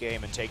into this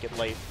game and take it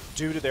late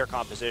due to their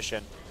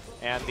composition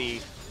and the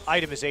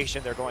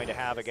itemization they're going to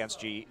have against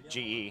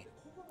GE.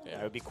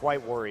 I would be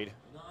quite worried.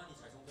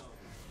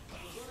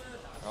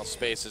 Well,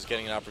 Space is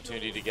getting an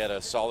opportunity to get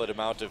a solid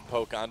amount of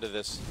poke onto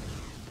this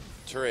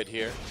turret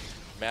here.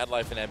 Mad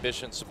Life and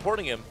Ambition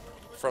supporting him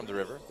from the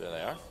river. There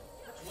they are.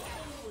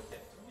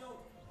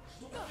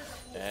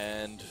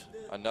 And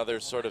another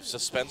sort of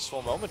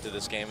suspenseful moment to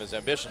this game is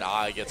Ambition.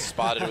 He gets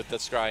spotted with the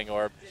scrying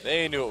orb.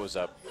 They knew it was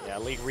up. Yeah,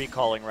 League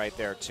recalling right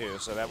there too.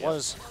 So that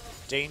was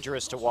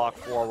dangerous to walk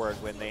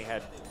forward when they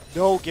had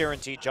no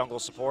guaranteed jungle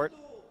support.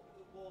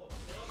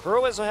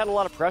 Kuro has had a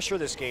lot of pressure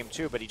this game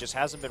too, but he just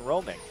hasn't been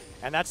roaming.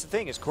 And that's the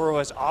thing, is Kuro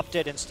has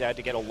opted instead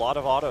to get a lot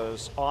of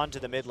autos onto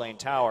the mid lane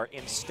tower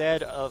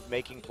instead of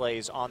making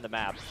plays on the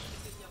map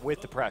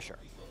with the pressure.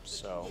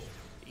 So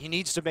he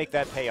needs to make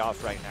that pay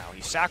off right now.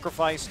 He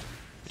sacrificed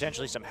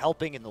potentially some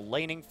helping in the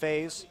laning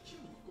phase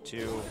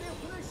to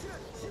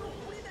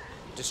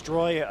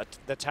destroy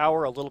the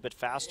tower a little bit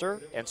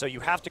faster, and so you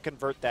have to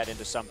convert that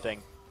into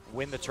something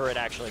when the turret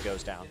actually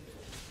goes down.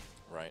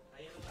 Right.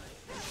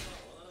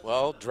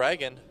 Well,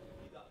 Dragon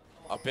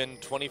up in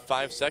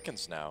 25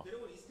 seconds now.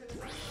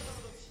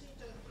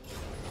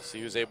 See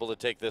who's able to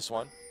take this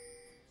one.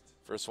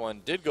 First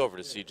one did go over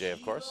to CJ,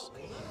 of course.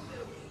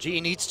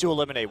 GE needs to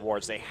eliminate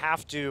wards. They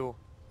have to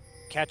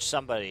catch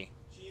somebody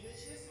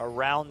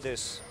around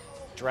this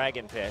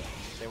dragon pit.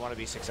 They want to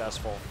be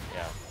successful.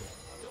 Yeah.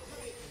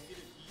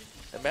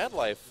 And Mad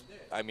Life,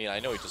 I mean, I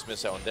know he just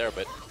missed that one there,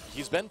 but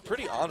he's been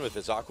pretty on with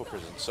his Aqua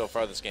Prison so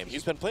far this game.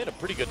 He's been playing a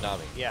pretty good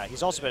Nami. Yeah,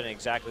 he's also been in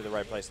exactly the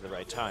right place at the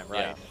right time, right?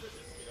 Yeah.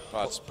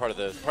 Well, it's part of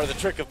the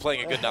trick of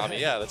playing a good Nami.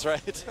 Yeah, that's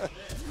right.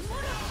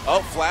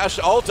 Oh, flash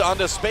ult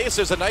onto Space.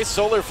 There's a nice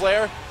solar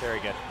flare.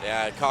 Very good.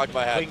 Yeah,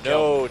 Kog'Maw had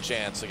no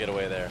chance to get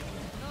away there.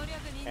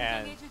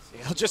 And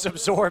he'll just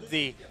absorb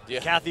the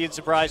Cathian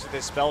surprise with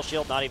his spell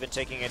shield, not even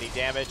taking any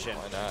damage. And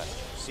why not?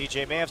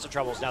 CJ may have some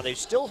troubles. Now they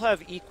still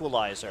have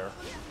Equalizer.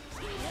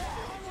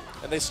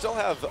 And they still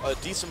have a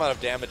decent amount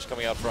of damage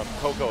coming out from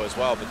Coco as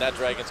well, but that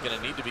Dragon's going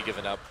to need to be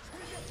given up.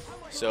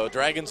 So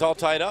Dragon's all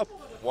tied up.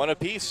 One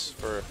apiece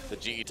for the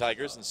GE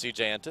Tigers and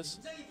CJ Entus.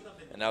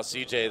 And now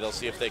CJ, they'll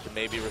see if they can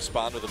maybe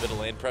respond with a middle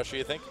lane pressure,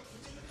 you think?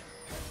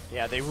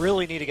 Yeah, they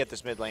really need to get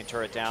this mid lane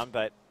turret down,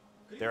 but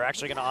they're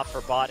actually going to opt for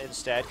bot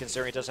instead,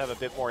 considering it does have a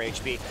bit more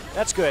HP.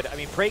 That's good. I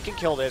mean, Prey can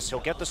kill this. He'll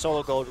get the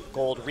solo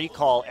gold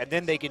recall, and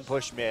then they can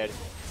push mid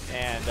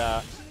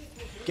and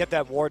get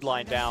that ward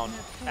line down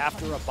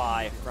after a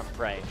buy from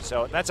Prey.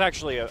 So that's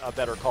actually a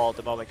better call at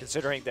the moment,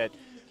 considering that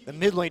the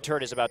mid lane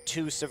turret is about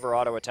 2 Sivir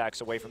auto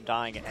attacks away from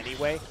dying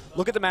anyway.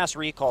 Look at the mass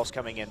recalls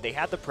coming in. They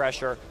had the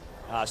pressure.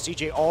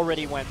 CJ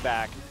already went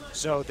back,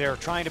 so they're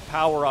trying to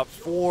power up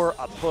for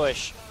a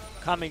push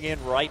coming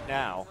in right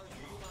now.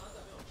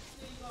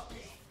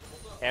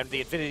 And the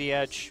Infinity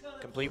Edge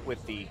complete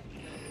with the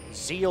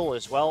Zeal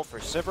as well for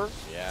Sivir.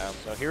 Yeah.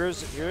 So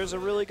here's a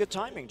really good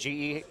timing.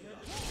 GE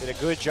did a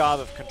good job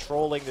of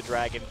controlling the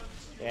Dragon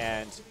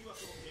and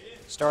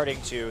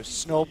starting to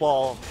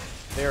snowball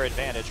their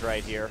advantage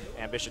right here.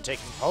 Ambition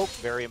taking Poke,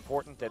 very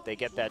important that they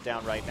get that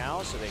down right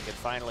now so they can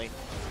finally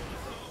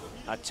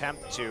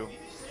attempt to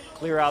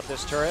clear out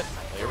this turret.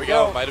 Here we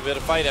go. Might have been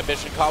a fight.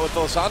 Ambition caught with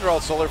Lysandra.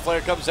 Solar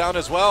Flare comes down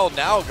as well.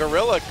 Now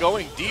Gorilla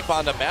going deep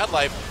onto Mad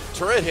Life.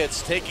 Turret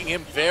hits, taking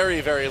him very,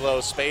 very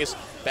low. Space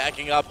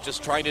backing up,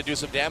 just trying to do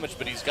some damage,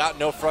 but he's got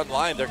no front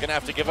line. They're going to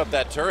have to give up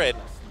that turret.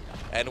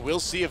 And we'll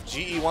see if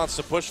GE wants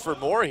to push for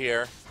more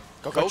here.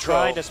 Coco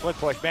trying to split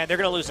push. Man, they're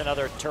going to lose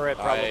another turret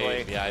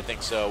probably. Yeah, I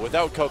think so.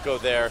 Without Coco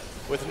there,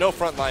 with no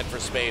front line for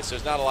Space,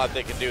 there's not a lot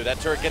they can do.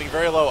 That turret getting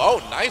very low.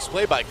 Oh, nice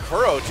play by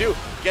Kuro, too.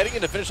 Getting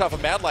in to finish off a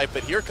Mad Life,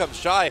 but here comes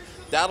Shy.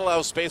 That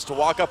allows Space to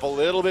walk up a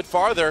little bit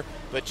farther,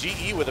 but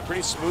GE with a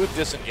pretty smooth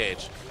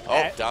disengage.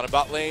 Oh, down in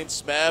bot lane,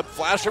 Smeb,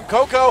 flash from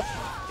Coco.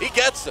 He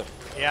gets him.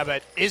 Yeah,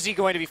 but is he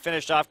going to be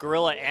finished off?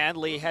 Gorilla and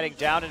Lee heading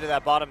down into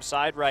that bottom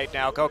side right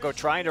now. Coco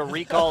trying to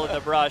recall in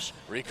the brush.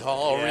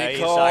 Recall. He's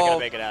not going to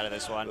make it out of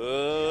this one.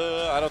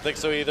 I don't think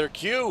so either.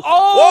 Q.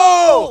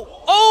 Oh!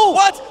 Whoa! Oh!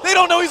 What? They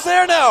don't know he's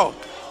there now.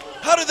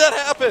 How did that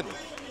happen?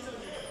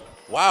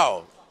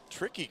 Wow.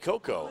 Tricky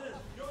Coco.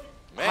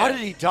 Man. How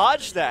did he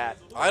dodge that?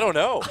 I don't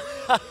know.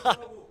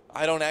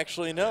 I don't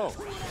actually know.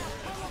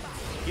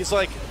 He's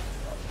like,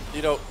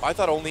 you know, I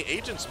thought only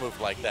agents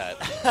moved like that.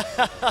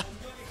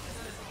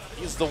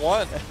 He's the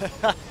one.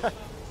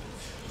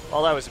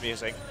 Well, that was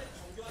amusing.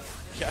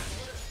 Yeah.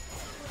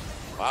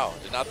 Wow,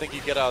 did not think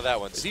he'd get out of that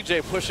one.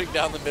 CJ pushing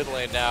down the mid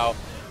lane now.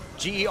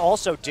 GE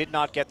also did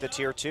not get the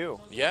tier 2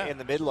 in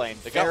the mid lane.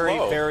 Very,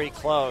 very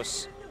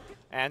close.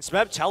 And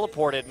Smeb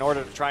teleported in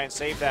order to try and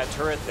save that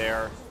turret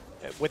there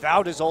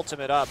without his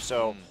ultimate up.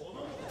 So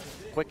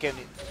quick and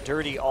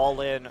dirty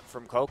all in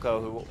from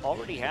Coco, who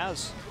already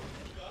has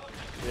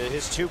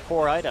his 2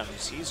 core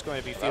items. He's going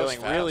to be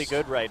feeling really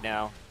good right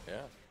now. Yeah,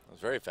 that was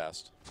very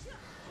fast.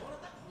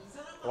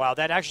 Wow,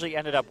 that actually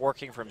ended up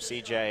working from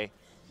CJ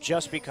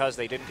just because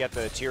they didn't get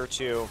the tier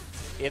 2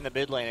 in the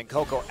mid lane, and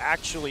Coco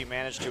actually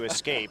managed to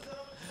escape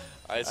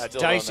a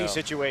dicey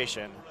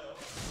situation.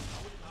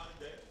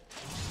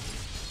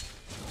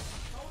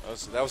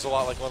 That was a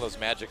lot like one of those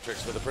magic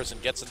tricks where the person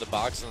gets in the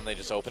box and then they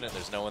just open it and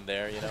there's no one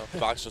there, you know? The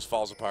box just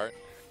falls apart.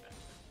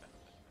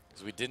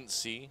 Because we didn't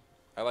see.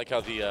 I like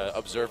how the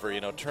observer,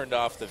 you know, turned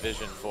off the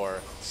vision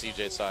for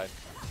CJ's side.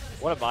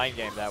 What a mind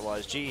game that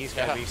was. GE's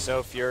going to be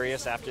so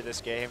furious after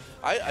this game.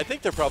 I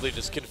think they're probably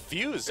just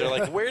confused. They're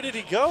like, where did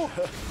he go?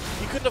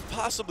 He couldn't have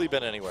possibly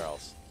been anywhere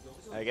else.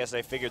 I guess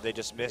they figured they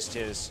just missed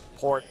his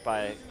port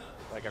by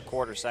like a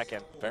quarter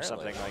second or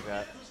something like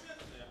that.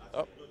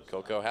 Oh,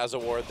 Coco has a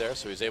ward there,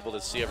 so he's able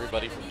to see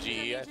everybody from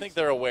GE. I think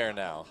they're aware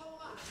now.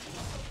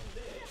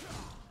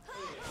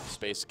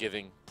 Space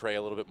giving Prey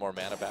a little bit more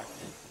mana back.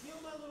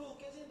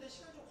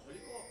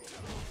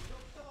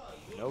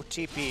 No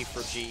TP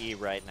for GE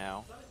right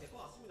now.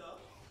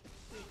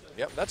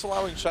 Yep, that's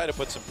allowing Shy to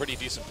put some pretty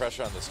decent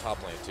pressure on this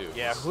top lane, too.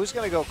 Yeah, who's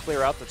going to go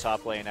clear out the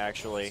top lane,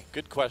 actually?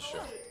 Good question.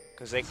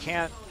 Because they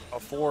can't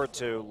afford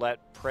to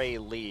let Prey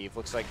leave.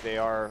 Looks like they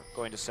are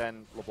going to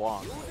send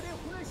LeBlanc.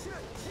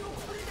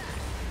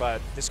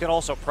 But this can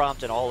also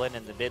prompt an all-in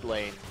the mid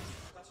lane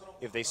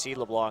if they see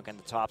LeBlanc on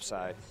the top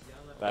side.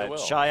 But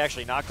Shy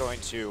actually not going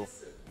to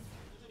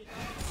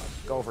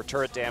go for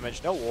turret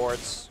damage. No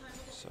wards,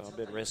 so a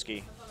bit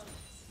risky.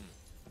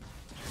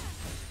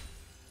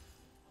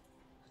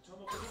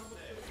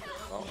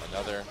 Well,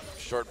 another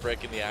short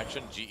break in the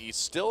action. GE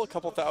still a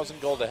couple thousand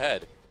gold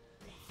ahead.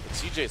 But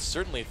CJ's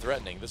certainly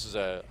threatening. This is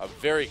a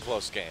very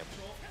close game.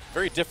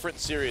 Very different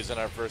series than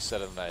our first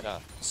set of the night, huh?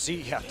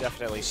 Yeah,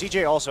 definitely.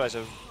 CJ also has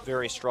a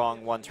very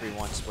strong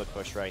 1-3-1 split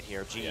push right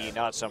here. GE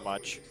not so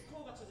much.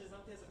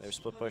 Their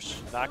split push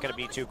not going to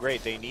be too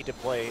great. They need to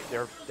play.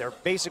 They're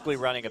basically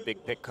running a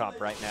big pick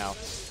comp right now.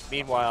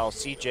 Meanwhile,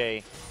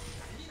 CJ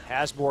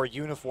has more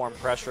uniform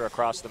pressure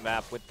across the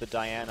map with the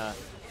Diana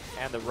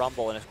and the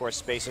Rumble, and of course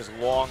Space's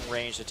long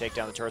range to take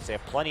down the turrets. They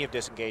have plenty of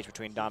disengage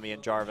between Dami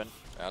and Jarvan.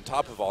 And on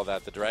top of all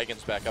that, the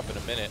Dragon's back up in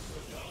a minute,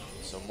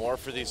 so more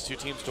for these two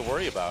teams to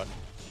worry about.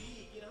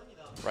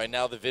 Right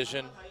now the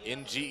vision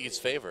in GE's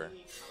favor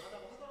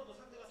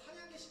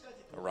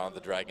around the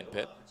Dragon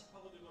pit.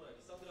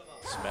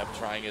 Smeb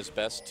trying his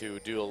best to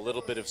do a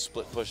little bit of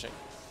split pushing,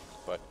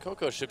 but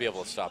Coco should be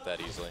able to stop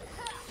that easily.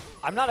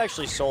 I'm not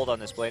actually sold on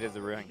this Blade of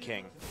the Ruined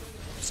King.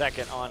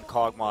 Second on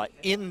Kog'Maw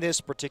in this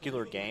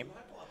particular game.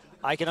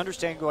 I can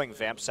understand going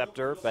Vamp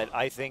Scepter, but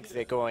I think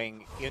that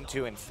going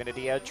into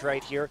Infinity Edge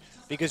right here,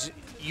 because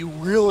you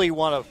really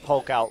want to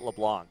poke out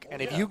LeBlanc.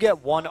 And if you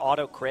get one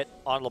auto crit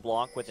on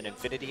LeBlanc with an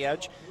Infinity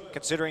Edge,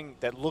 considering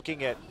that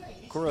looking at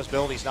Kuro's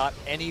build, he's not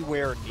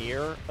anywhere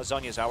near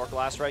Azonia's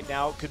Hourglass right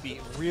now, could be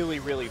really,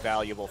 really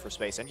valuable for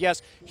Space. And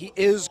yes, he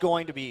is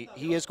going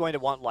to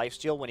want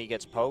lifesteal when he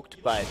gets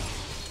poked, but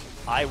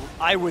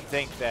I would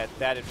think that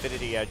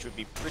Infinity Edge would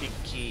be pretty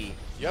key.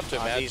 You have to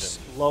imagine these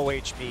low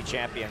HP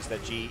champions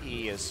that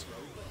GE is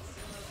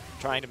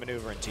trying to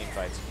maneuver in team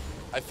fights.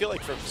 I feel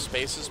like from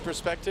Space's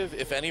perspective,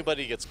 if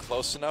anybody gets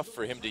close enough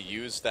for him to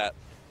use that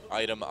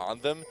item on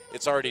them,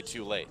 it's already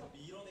too late.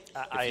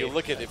 If you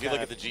look at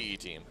the GE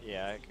team.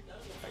 Yeah,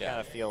 I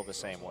kind of feel the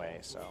same way.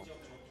 So.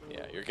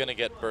 Yeah, you're going to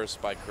get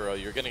burst by Kuro.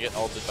 You're going to get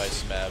ulted by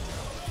Smeb.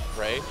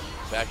 Prey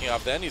backing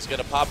off then. He's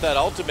going to pop that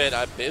ultimate.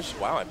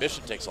 Wow,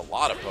 Ambition takes a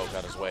lot of poke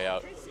on his way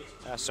out.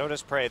 So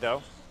does Prey,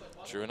 though.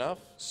 True enough.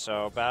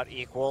 So about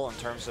equal in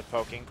terms of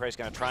poking. Prey's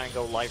going to try and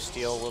go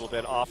lifesteal a little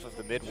bit off of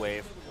the mid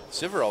wave.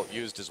 Sivir ult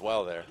used as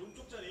well there.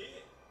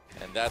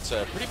 And that's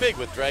pretty big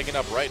with Dragon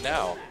up right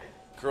now.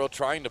 Kuro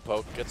trying to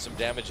poke, get some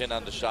damage in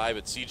on the Shy,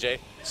 but CJ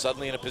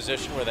suddenly in a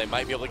position where they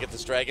might be able to get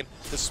this Dragon.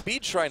 The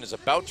Speed Shrine is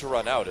about to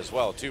run out as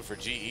well, too, for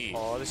GE.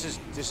 Oh, this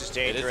is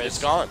dangerous.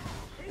 It's gone.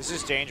 This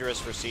is dangerous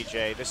for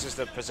CJ. This is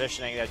the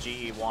positioning that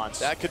GE wants.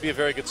 That could be a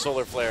very good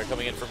Solar Flare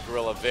coming in from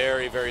Gorilla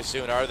very, very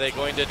soon. Are they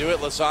going to do it?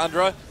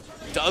 Lissandra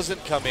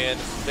doesn't come in.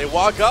 They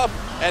walk up,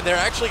 and they're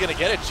actually going to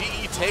get it.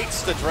 GE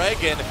takes the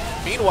Dragon.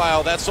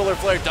 Meanwhile, that Solar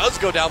Flare does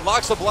go down,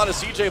 locks up a lot of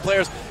CJ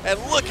players, and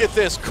look at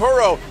this.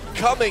 Kuro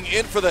coming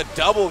in for the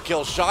double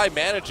kill. Shy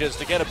manages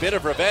to get a bit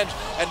of revenge,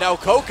 and now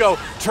Coco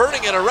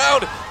turning it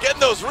around, getting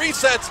those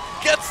resets,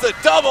 gets the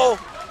double,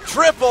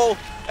 triple,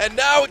 and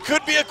now it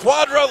could be a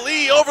quadra.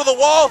 Lee over the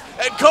wall,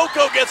 and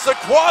Coco gets the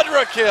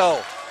quadra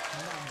kill.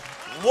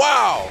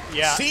 Wow!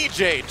 Yeah.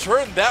 CJ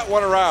turned that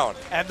one around.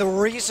 And the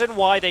reason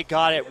why they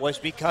got it was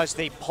because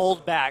they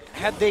pulled back.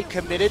 Had they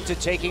committed to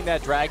taking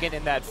that dragon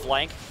in that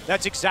flank,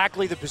 that's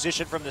exactly the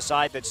position from the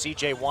side that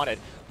CJ wanted.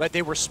 But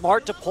they were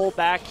smart to pull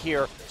back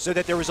here so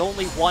that there was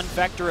only one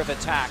vector of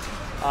attack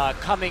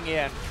coming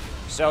in.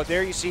 So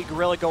there you see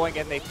Gorilla going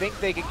in. They think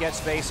they can get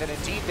space, and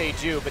indeed they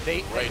do, but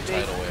they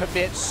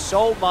commit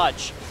so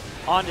much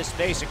onto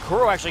space. And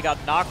Kuro actually got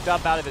knocked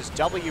up out of his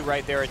W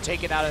right there and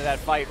taken out of that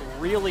fight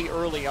really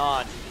early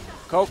on.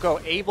 Coco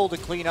able to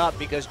clean up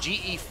because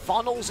GE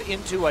funnels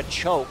into a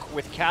choke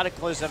with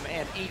Cataclysm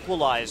and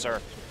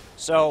Equalizer.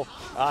 So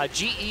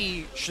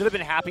GE should have been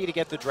happy to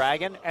get the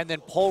Dragon and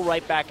then pull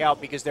right back out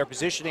because their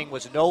positioning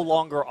was no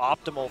longer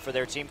optimal for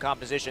their team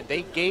composition.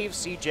 They gave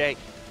CJ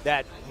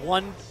that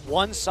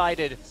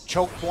one-sided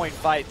choke point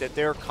fight that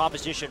their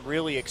composition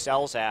really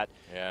excels at.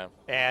 Yeah.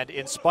 And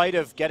in spite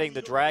of getting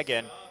the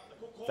Dragon,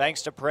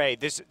 thanks to Prey,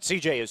 this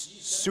CJ is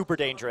super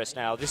dangerous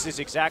now. This is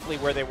exactly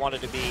where they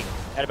wanted to be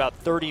at about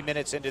 30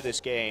 minutes into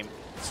this game.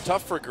 It's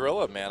tough for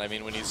Gorilla, man. I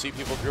mean, when you see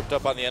people grouped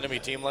up on the enemy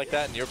team like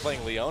that and you're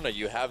playing Leona,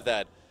 you have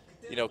that,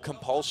 you know,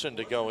 compulsion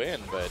to go in,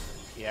 but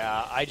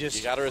yeah,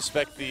 you got to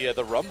respect the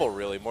rumble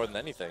really more than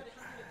anything.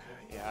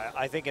 Yeah,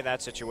 I think in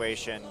that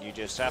situation you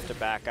just have to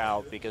back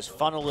out because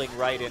funneling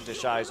right into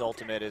Shy's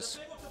ultimate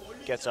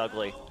gets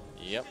ugly.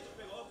 Yep.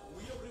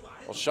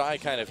 Well, Shy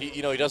kind of, he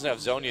doesn't have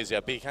Zonias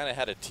yet, but he kind of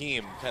had a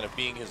team kind of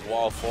being his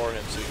wall for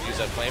him, so he can use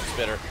that Flame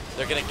Spitter.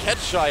 They're going to catch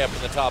Shy up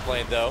in the top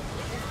lane, though.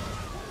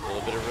 A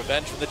little bit of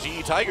revenge from the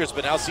GE Tigers,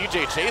 but now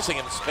CJ chasing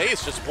him in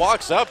space, just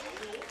walks up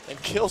and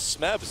kills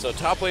Smeb. So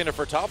top laner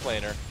for top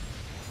laner.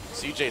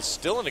 CJ's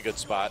still in a good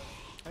spot.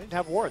 I didn't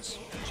have wards.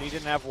 She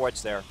didn't have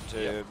wards there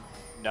to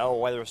know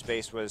whether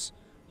space was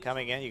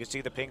coming in. You can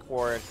see the pink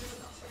ward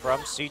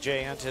from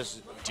CJ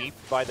Entus deep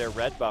by their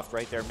red buff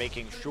right there,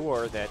 making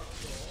sure that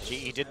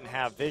GE didn't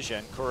have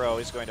vision. Kuro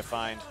is going to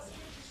find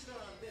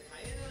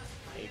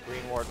a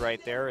green ward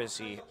right there as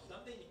he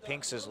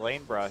pinks his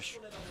lane brush.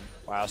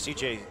 Wow,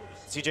 CJ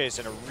is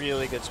in a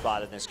really good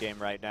spot in this game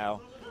right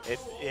now.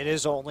 It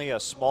is only a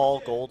small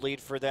gold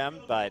lead for them,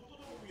 but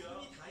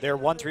their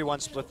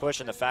 1-3-1 split push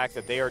and the fact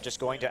that they are just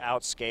going to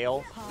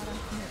outscale.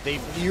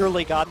 They've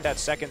nearly gotten that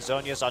second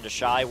Zonias onto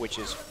Shy, which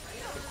is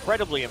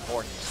incredibly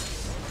important.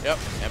 Yep,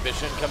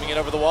 Ambition coming in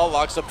over the wall,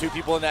 locks up two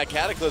people in that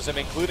Cataclysm,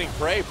 including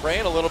Prey. Prey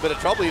in a little bit of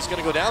trouble. He's going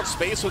to go down.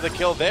 Space with a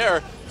kill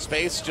there.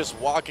 Space just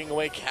walking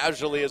away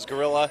casually as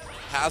Gorilla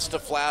has to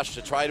flash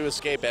to try to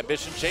escape.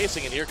 Ambition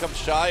chasing, and here comes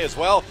Shy as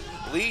well.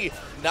 Lee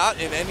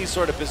not in any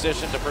sort of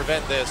position to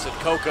prevent this, and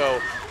Coco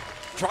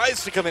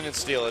tries to come in and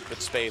steal it,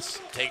 but Space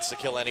takes the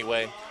kill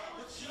anyway.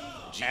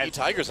 GE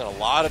Tigers in a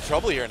lot of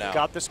trouble here now.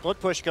 Got the split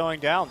push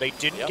going down. They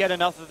didn't get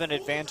enough of an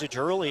advantage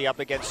early up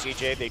against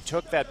CJ. They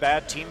took that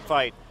bad team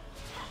fight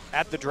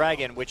at the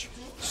Dragon, which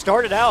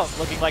started out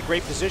looking like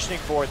great positioning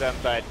for them,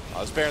 but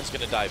this Baron's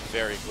going to die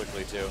very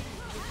quickly too.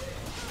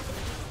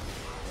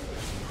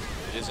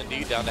 It is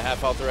indeed down to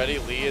half health already.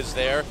 Lee is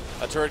there.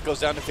 A turret goes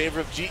down in favor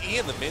of GE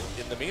in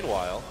the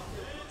meanwhile.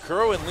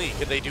 Kuro and Lee,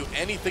 can they do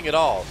anything at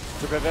all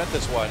to prevent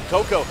this one?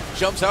 Coco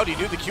jumps out. He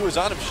knew the Q was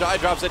on him. Shy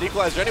drops that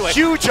equalizer anyway.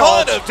 Huge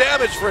ton of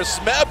damage for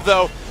Smeb,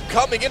 though,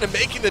 coming in and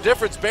making the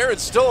difference.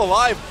 Baron's still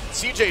alive.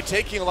 CJ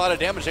taking a lot of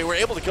damage. They were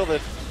able to kill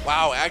the...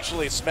 Wow,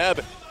 actually,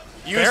 Smeb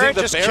using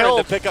the Baron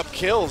to pick up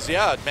kills.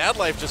 Yeah, Mad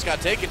Life just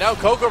got taken. Now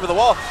Coco over the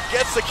wall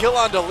gets the kill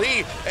onto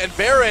Lee, and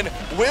Baron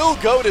will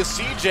go to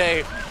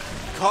CJ,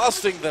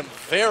 costing them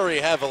very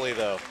heavily,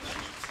 though.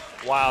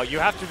 Wow, you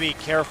have to be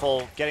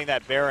careful getting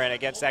that Baron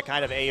against that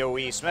kind of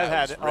AoE. Smeb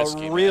had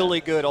risky, a really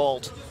good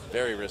ult.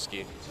 Very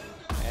risky.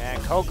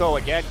 And Coco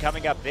again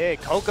coming up big.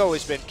 Coco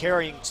has been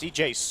carrying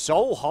CJ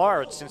so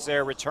hard since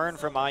their return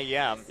from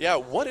IEM. Yeah,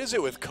 what is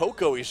it with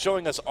Coco? He's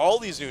showing us all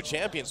these new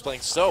champions playing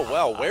so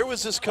well. Where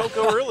was this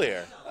Coco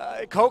earlier?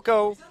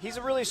 Coco, he's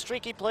a really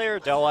streaky player,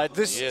 though.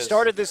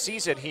 Started this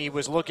season, he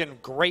was looking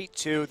great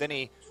too. Then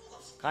he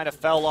kind of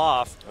fell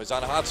off. He's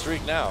on a hot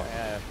streak now.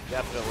 Yeah,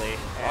 definitely.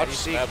 Watch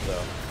Smeb,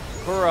 though.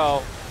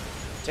 Kuro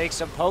takes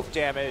some poke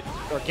damage,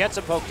 or gets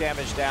some poke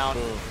damage down,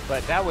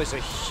 but that was a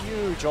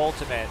huge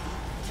ultimate.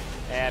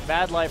 And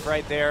Mad Life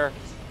right there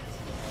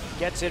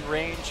gets in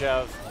range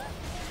of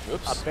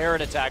a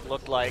Baron attack,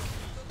 looked like,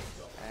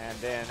 and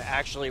then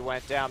actually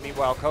went down.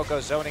 Meanwhile, Coco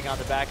zoning on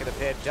the back of the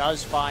pit,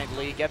 does find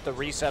Lee, get the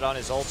reset on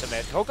his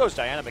ultimate. Coco's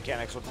Diana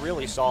mechanics look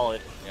really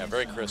solid. Yeah,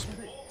 very crisp.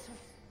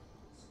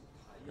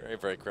 Very,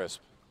 very crisp.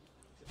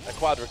 That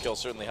quadra kill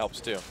certainly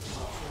helps too.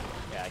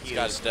 Yeah, he's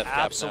got his death cap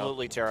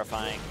absolutely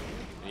terrifying.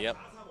 Yep.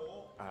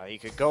 He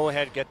could go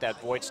ahead and get that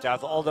Void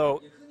Staff,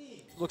 although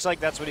looks like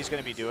that's what he's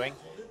going to be doing.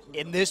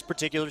 In this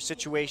particular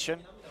situation,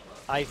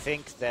 I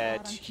think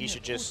that he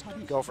should just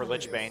go for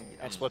Lichbane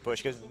and split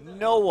push, because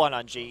no one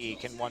on GE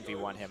can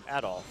 1v1 him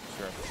at all.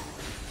 Sure.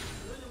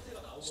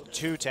 It's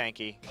too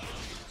tanky.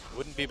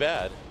 Wouldn't be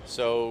bad.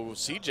 So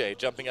CJ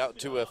jumping out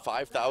to a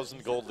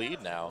 5,000 gold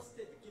lead now.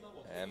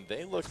 And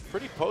they look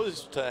pretty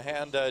posed to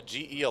hand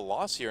GE a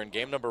loss here in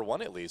game number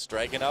 1 at least.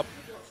 Dragon up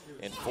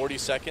in 40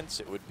 seconds.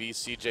 It would be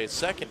CJ's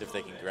second if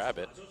they can grab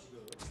it.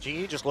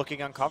 GE just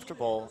looking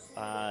uncomfortable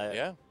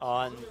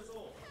on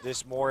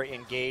this more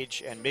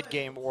engage and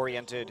mid-game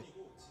oriented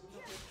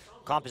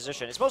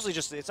composition. It's mostly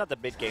just, it's not the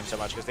mid-game so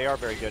much because they are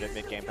very good at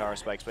mid-game power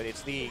spikes, but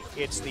it's the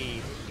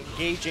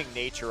engaging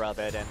nature of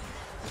it, and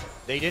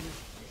they didn't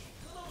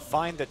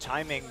find the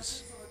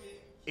timings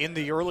in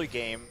the early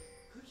game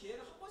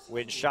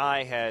when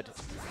Shy had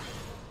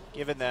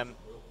given them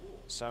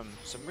some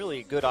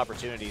really good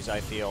opportunities, I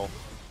feel,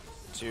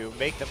 to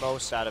make the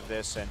most out of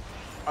this and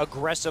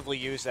aggressively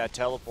use that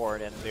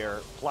teleport and their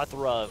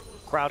plethora of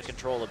crowd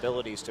control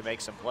abilities to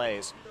make some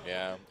plays.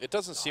 Yeah, it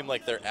doesn't seem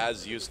like they're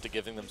as used to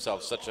giving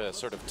themselves such a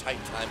sort of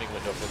tight timing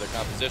window for their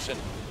composition.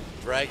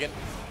 Dragon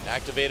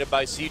activated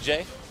by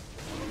CJ.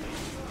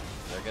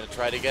 They're going to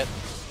try to get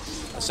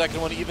a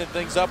second one to even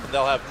things up, and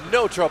they'll have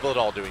no trouble at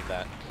all doing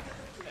that.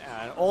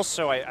 And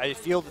also, I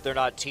feel that they're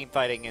not team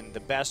fighting in the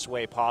best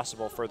way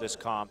possible for this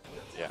comp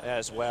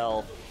as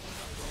well.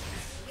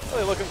 Well,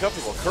 they look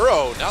uncomfortable.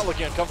 Kuro not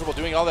looking uncomfortable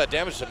doing all that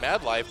damage to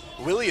Mad Life.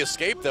 Will he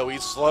escape, though?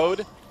 He's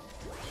slowed.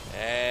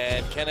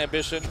 And can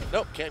Ambition?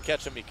 Nope, can't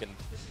catch him. He can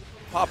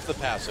pop the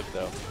passive,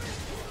 though.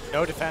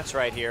 No defense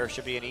right here.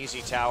 Should be an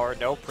easy tower.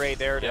 No prey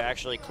there to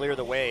actually clear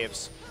the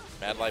waves.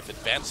 Mad Life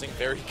advancing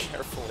very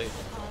carefully.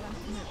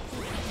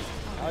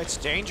 Oh, it's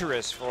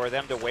dangerous for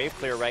them to wave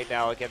clear right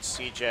now against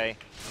CJ.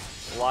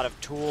 A lot of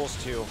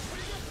tools to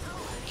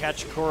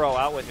catch Kuro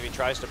out with if he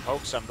tries to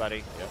poke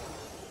somebody. Yep.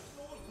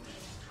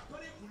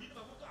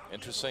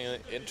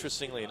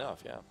 Interestingly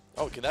enough, yeah.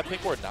 Oh, can that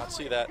pink ward not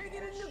see that?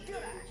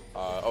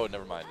 Oh,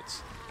 never mind.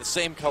 It's the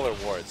same color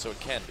ward, so it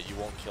can, but you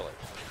won't kill it.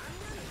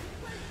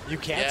 You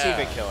can't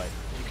even kill it.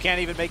 You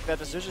can't even make that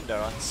decision,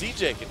 though.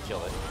 CJ can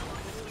kill it.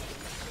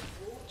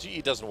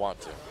 GE doesn't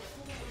want to.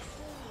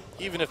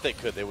 Even if they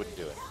could, they wouldn't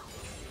do it.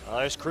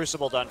 There's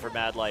Crucible done for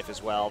Mad Life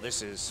as well.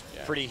 This is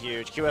pretty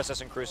huge.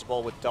 QSS and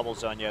Crucible with double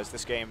Zhonya's.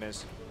 This game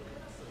is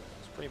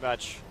pretty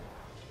much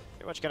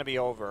going to be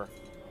over.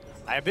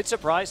 I'm a bit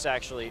surprised,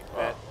 actually,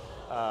 that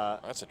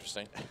that's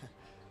interesting.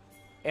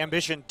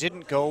 Ambition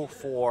didn't go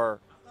for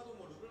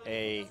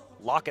a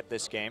locket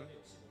this game.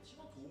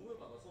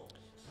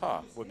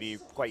 Would be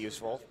quite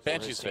useful.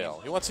 Banshee's fail.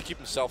 He wants to keep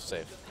himself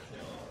safe.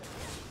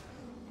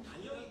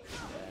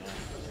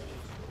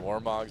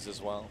 Warmogs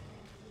as well.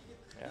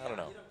 Yeah, I don't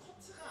know.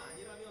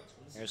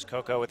 Here's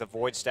Coco with a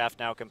Void Staff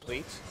now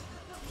complete.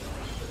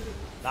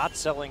 Not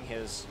selling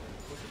his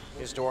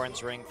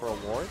Doran's Ring for a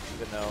ward,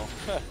 even though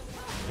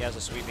he has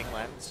a sweeping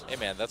lens. Hey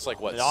man, that's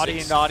like what, naughty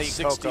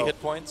 60 Coco. Hit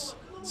points?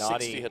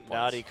 60 hit points.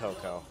 Naughty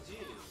Coco.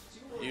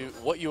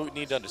 What you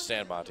need to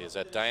understand, Monty, is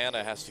that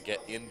Diana has to get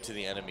into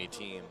the enemy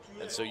team,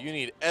 and so you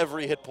need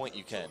every hit point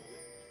you can.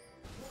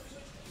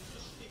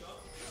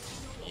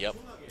 Yep.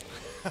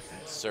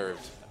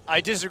 Served.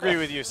 I disagree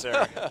with you,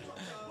 sir.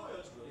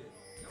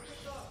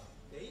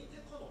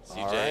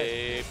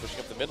 CJ pushing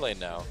up the mid lane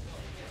now.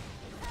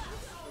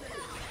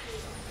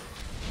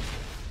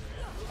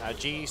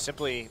 G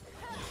simply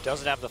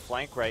doesn't have the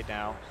flank right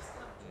now.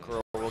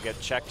 Kuro will get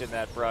checked in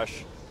that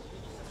brush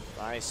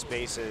by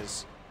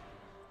Space's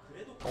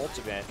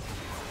ultimate.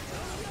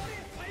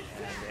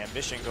 And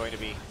Ambition going to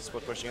be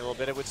split pushing a little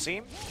bit, it would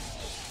seem.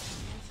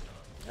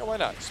 Yeah, why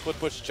not? Split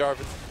push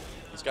Jarvan.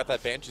 He's got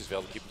that Banshee's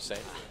Veil to keep him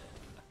safe.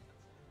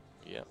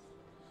 Yeah.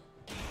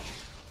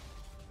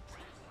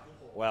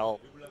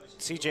 Well,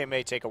 CJ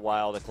may take a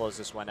while to close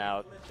this one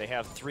out. They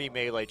have 3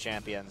 melee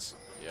champions.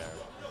 Yeah.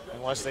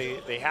 Unless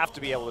they have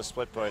to be able to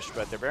split push,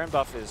 but their Baron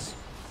buff is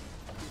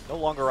no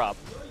longer up.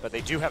 But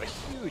they do have a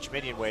huge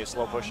minion wave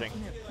slow pushing.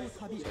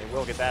 So they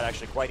will get that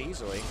actually quite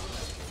easily.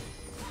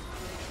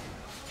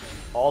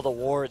 All the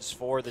wards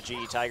for the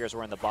GE Tigers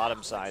were in the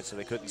bottom side, so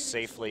they couldn't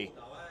safely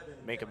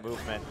make a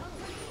movement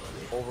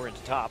over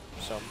into top.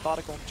 So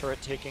methodical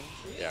turret taking.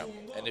 Yeah,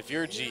 and if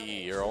you're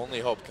GE, your only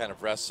hope kind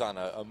of rests on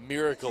a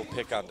miracle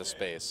pick onto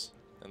space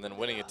and then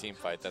winning a team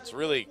fight. That's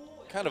really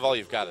kind of all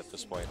you've got at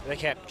this point. They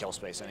can't kill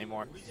space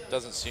anymore.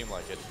 Doesn't seem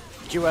like it.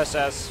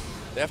 QSS.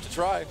 They have to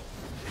try.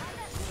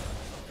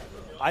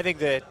 I think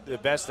that the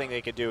best thing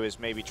they could do is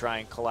maybe try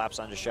and collapse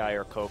onto Shy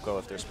or Coco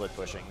if they're split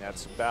pushing.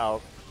 That's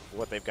about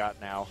what they've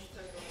got now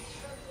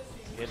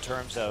in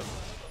terms of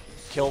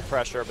kill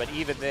pressure. But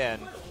even then,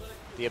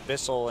 the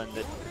Abyssal and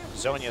the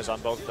Zhonya's on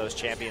both of those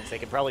champions, they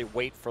can probably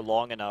wait for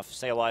long enough,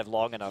 stay alive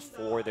long enough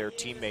for their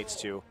teammates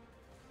to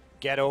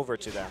get over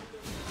to them.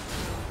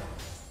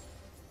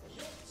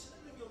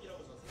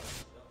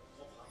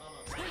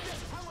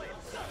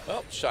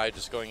 Well, Shy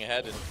just going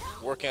ahead and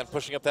working on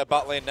pushing up that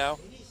bot lane now.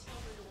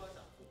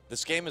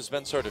 This game has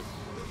been sort of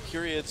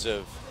periods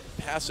of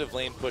passive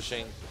lane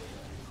pushing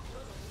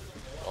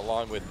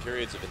along with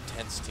periods of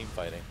intense team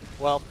fighting.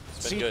 Well,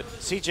 it's been good.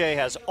 CJ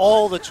has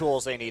all the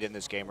tools they need in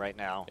this game right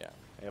now. Yeah.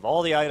 They have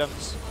all the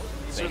items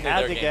they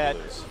had to get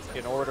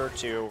in order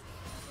to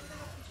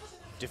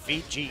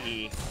defeat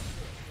GE.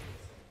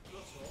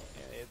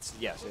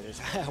 Yes, it is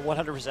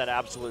 100%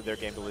 absolute their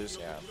game to lose.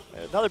 Yeah.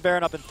 Another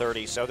Baron up in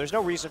 30, so there's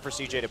no reason for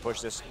CJ to push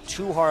this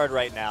too hard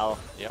right now.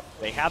 Yep.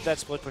 They have that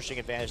split pushing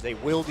advantage. They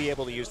will be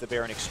able to use the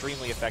Baron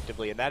extremely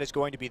effectively, and that is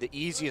going to be the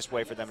easiest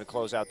way for them to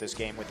close out this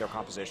game with their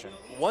composition.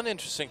 One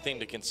interesting thing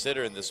to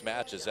consider in this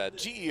match is that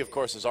GE, of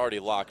course, is already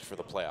locked for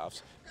the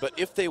playoffs. But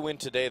if they win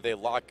today, they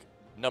lock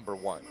number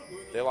 1.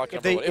 They lock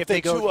number 1. If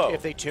they 2-0.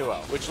 If they 2-0.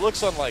 Which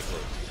looks unlikely.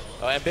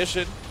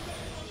 Ambition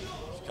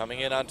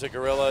coming in onto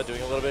Gorilla,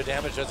 doing a little bit of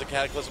damage as a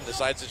Cataclysm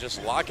decides to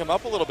just lock him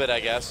up a little bit, I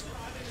guess.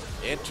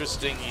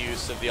 Interesting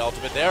use of the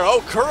ultimate there.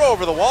 Oh, Kuro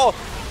over the wall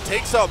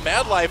takes out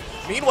Mad Life.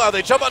 Meanwhile,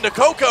 they jump onto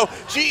Coco.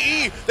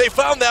 GE, they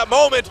found that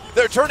moment.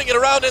 They're turning it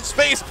around in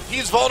space.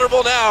 He's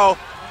vulnerable now.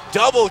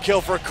 Double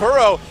kill for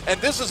Kuro, and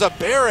this is a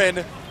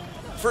Baron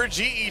for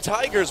GE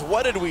Tigers.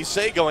 What did we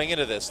say going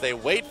into this? They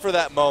wait for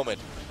that moment,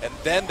 and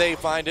then they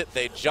find it.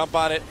 They jump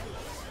on it,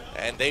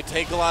 and they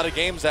take a lot of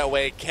games that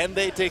way. Can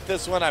they take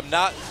this one? I'm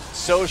not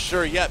so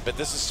sure yet, but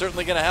this is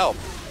certainly going to help.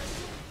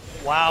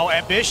 Wow,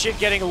 Ambition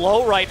getting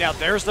low right now.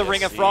 There's the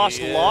Ring of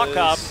Frost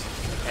lockup.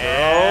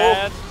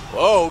 And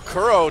whoa,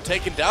 Kuro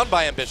taken down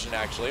by Ambition,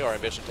 actually, or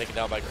Ambition taken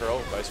down by Kuro,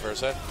 vice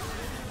versa.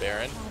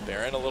 Baron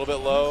a little bit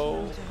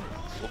low.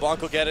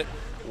 LeBlanc will get it.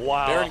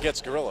 Wow. Baron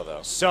gets Gorilla,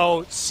 though.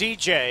 So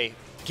CJ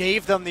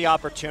gave them the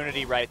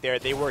opportunity right there.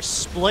 They were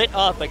split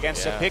up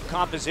against a big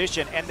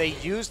composition, and they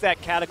used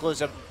that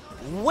Cataclysm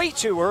way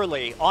too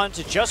early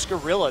onto just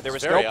Gorilla. There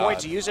was no point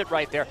to use it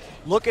right there.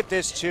 Look at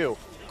this, too.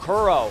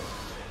 Kuro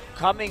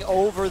coming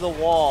over the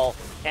wall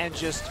and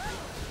just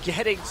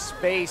getting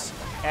space,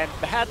 and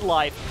Mad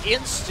Life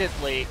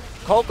instantly.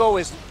 Coco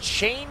is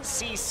chain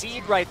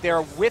CC'd right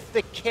there with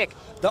the kick.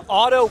 The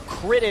auto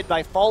critted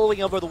by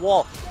following over the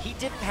wall. He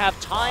didn't have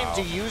time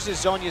to use his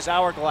Zhonya's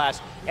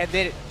Hourglass. And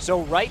then,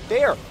 so right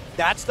there,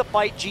 that's the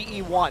fight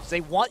GE wants.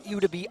 They want you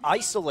to be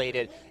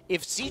isolated.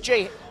 If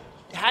CJ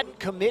hadn't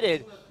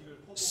committed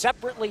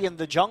separately in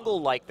the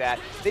jungle like that,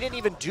 they didn't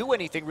even do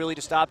anything really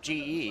to stop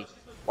GE.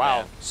 Wow.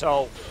 Yeah.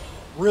 So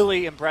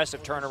really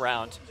impressive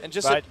turnaround. And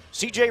but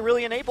CJ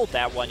really enabled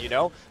that one, you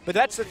know. But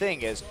that's the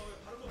thing is,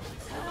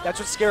 that's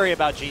what's scary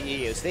about GE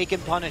is they can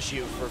punish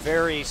you for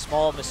very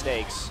small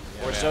mistakes,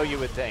 or so you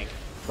would think.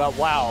 But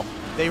wow,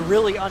 they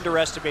really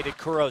underestimated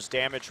Kuro's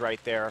damage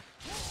right there,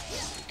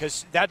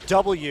 because that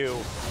W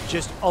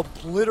just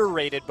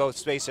obliterated both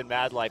Space and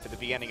Mad Life at the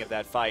beginning of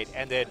that fight,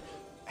 and then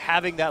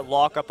having that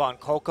lockup on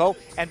Coco,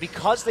 and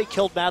because they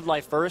killed Mad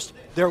Life first,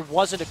 there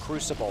wasn't a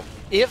Crucible.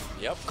 If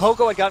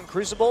Coco had gotten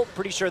Crucible,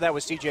 pretty sure that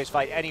was CJ's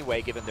fight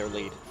anyway, given their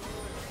lead.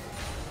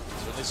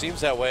 Certainly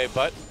seems that way,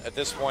 but at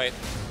this point,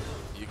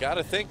 you got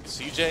to think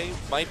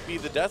CJ might be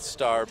the Death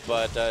Star,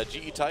 but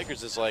GE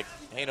Tigers is like,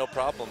 hey, no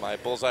problem. I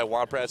bullseye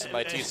Womp Rats in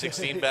my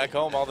T16 back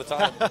home all the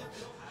time.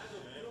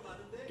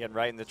 Getting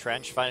right in the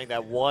trench, finding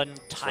that one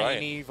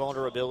tiny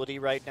vulnerability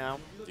right now.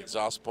 The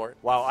exhaust port.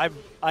 Wow,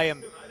 I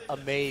am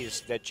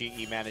amazed that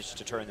GE managed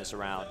to turn this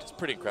around. It's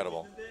pretty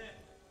incredible.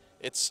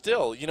 It's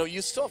still, you know,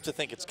 you still have to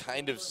think it's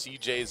kind of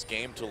CJ's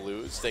game to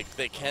lose.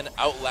 They can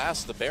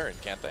outlast the Baron,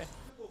 can't they?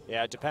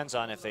 Yeah, it depends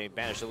on if they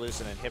manage to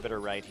lose an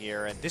inhibitor right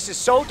here. And this is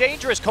so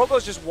dangerous.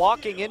 Coco's just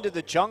walking into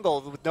the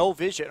jungle with no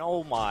vision.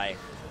 Oh, my.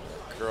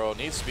 Kuro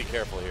needs to be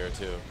careful here,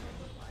 too.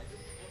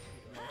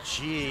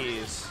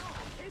 Jeez.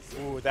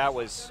 Ooh, that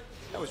was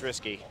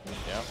risky.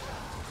 Yeah.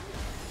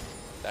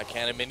 That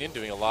cannon minion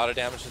doing a lot of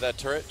damage to that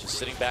turret, just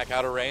sitting back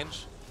out of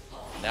range.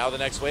 Now the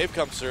next wave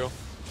comes through.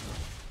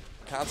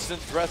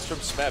 Constant threats from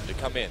Smeb to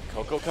come in.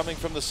 Coco coming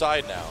from the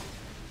side now.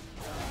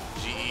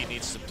 GE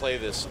needs to play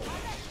this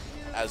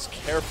as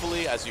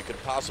carefully as you can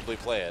possibly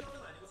play it.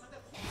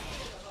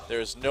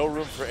 There's no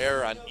room for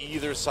error on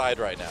either side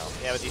right now.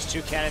 Yeah, with these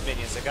two cannon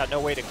minions, they've got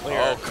no way to clear.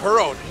 Oh,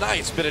 Kuro,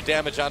 nice bit of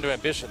damage onto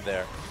Ambition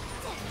there.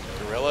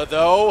 Gorilla,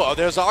 though, oh,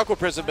 there's Aqua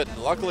Prison, but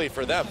luckily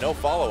for them, no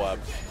follow-up.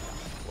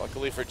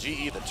 Luckily for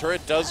GE, the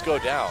turret does go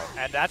down.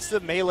 And that's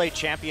the melee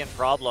champion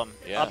problem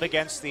up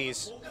against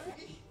these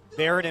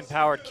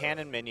Baron-empowered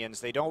cannon minions.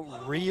 They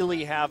don't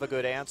really have a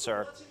good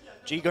answer.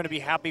 GE going to be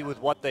happy with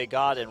what they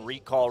got in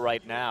recall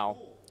right now.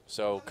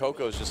 So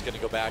Coco's just going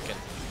to go back and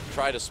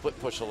try to split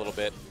push a little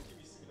bit.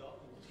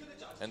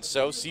 And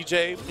so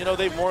CJ, you know,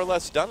 they've more or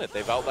less done it.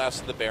 They've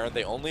outlasted the Baron.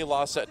 They only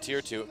lost at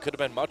Tier 2. It could have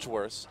been much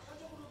worse.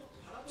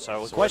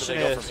 So the question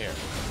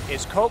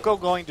is Coco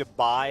going to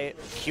buy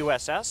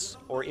QSS,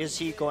 or is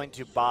he going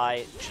to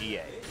buy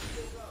GA?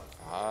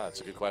 Ah, that's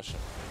a good question.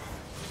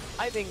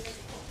 I think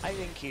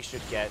he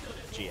should get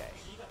GA.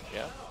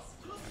 Yeah.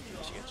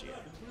 He should get GA.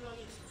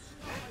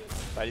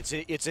 But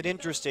it's an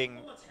interesting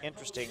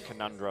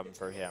conundrum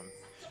for him,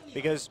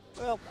 because,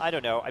 well, I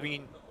don't know. I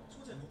mean,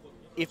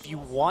 if you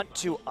want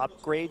to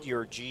upgrade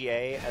your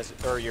GA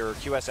or your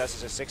QSS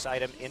as a 6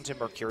 item into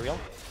Mercurial,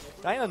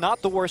 Diana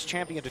not the worst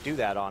champion to do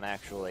that on,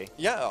 actually.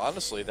 Yeah,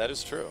 honestly, that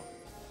is true.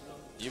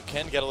 You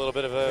can get a little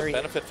bit of a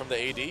benefit from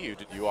the AD.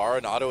 You are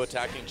an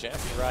auto-attacking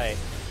champion. Right.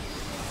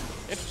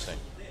 Interesting.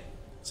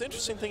 It's an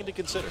interesting thing to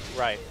consider.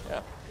 Right.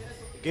 Yeah.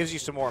 Gives you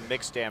some more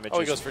mixed damage.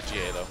 Oh, he goes for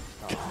GA, though.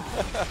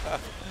 Oh.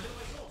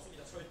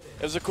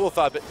 It was a cool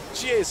thought, but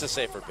GA is a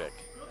safer pick.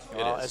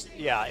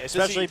 Yeah,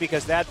 especially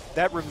because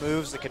that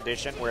removes the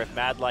condition where if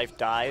Mad Life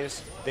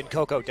dies, then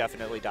Coco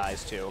definitely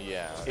dies too.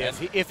 Yeah.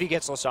 If he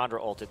gets Lissandra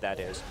ulted, that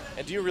is.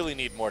 And do you really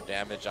need more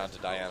damage onto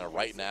Diana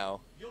right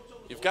now?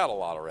 You've got a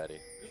lot already.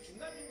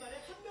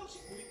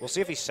 We'll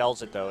see if he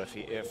sells it, though,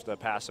 if the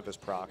passive is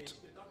procced.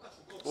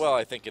 Well,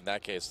 I think in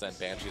that case, then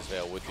Banshee's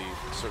Veil would be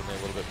certainly a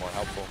little bit more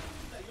helpful.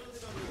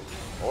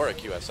 Or a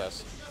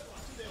QSS.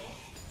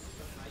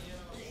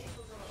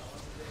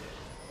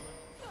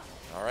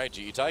 All right,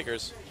 GE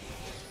Tigers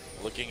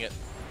looking at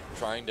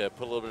trying to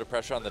put a little bit of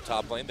pressure on the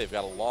top lane. They've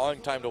got a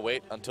long time to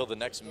wait until the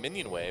next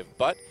minion wave,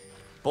 but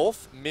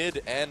both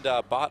mid and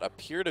bot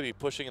appear to be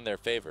pushing in their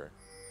favor.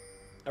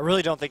 I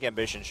really don't think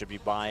Ambition should be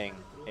buying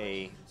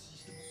a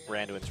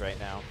Randuin's right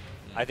now.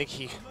 I think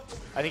he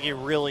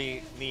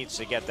really needs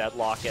to get that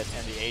Locket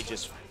and the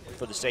Aegis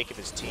for the sake of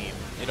his team.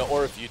 You know,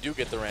 or if you do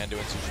get the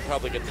Randuin's, you should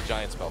probably get the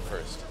Giant Spell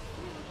first.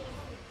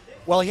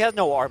 Well, he has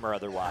no armor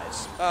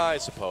otherwise. I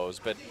suppose,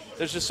 but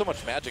there's just so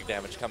much magic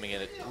damage coming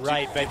in.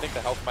 Right, do you think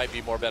the health might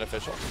be more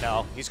beneficial?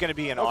 No, he's going to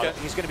be an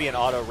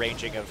auto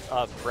ranging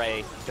of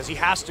Prey because he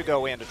has to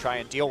go in to try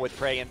and deal with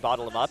Prey and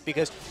bottle him up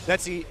because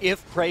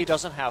if Prey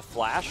doesn't have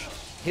flash,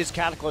 his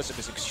Cataclysm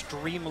is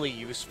extremely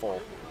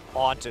useful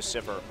onto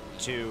Sivir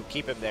to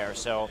keep him there.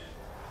 So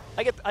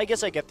I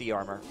guess I get the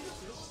armor.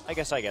 I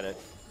guess I get it.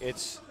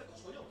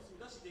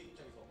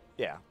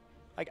 Yeah.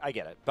 I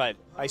get it, but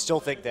I still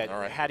think that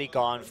had he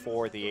gone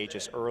for the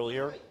Aegis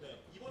earlier,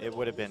 it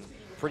would have been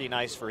pretty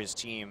nice for his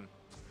team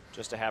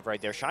just to have right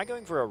there. Shy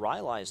going for a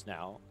Rylai's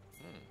now.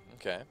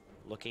 Okay.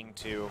 Looking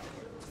to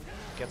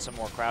get some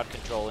more crowd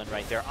control in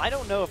right there. I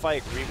don't know if I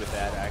agree with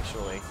that,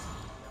 actually.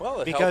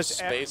 Well, it helps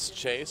Space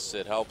chase.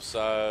 It helps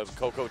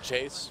Coco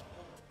chase.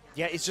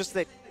 Yeah, it's just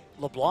that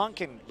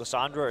LeBlanc and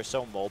Lissandra are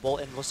so mobile,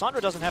 and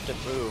Lissandra doesn't have to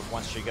move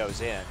once she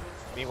goes in.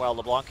 Meanwhile,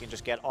 LeBlanc can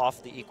just get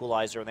off the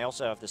equalizer, and they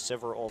also have the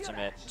Sivir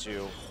ultimate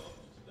to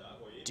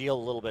deal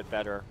a little bit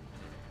better.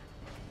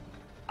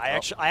 I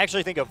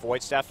actually think a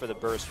Void Staff for the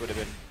burst would have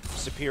been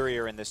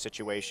superior in this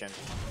situation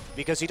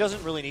because he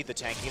doesn't really need the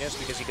tankiness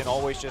because he can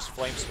always just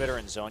Flame Spitter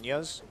and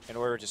Zhonya's in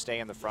order to stay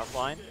in the front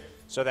line.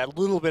 So that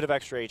little bit of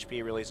extra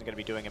HP really isn't going to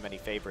be doing him any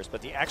favors.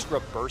 But the extra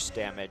burst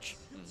damage,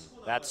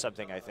 that's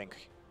something I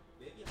think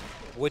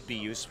would be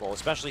useful,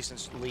 especially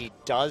since Lee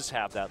does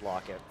have that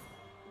Locket.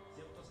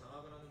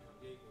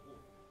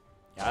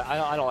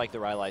 I don't like the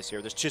Rylai's here.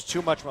 There's just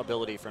too much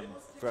mobility from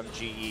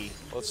GE.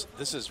 Well,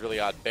 this is really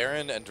odd.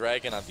 Baron and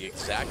Dragon on the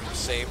exact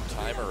same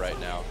timer right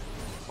now.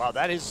 Wow,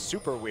 that is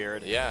super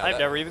weird. Yeah. I've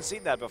never even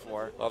seen that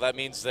before. Well, that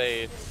means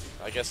I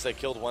guess they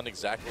killed one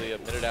exactly a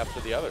minute after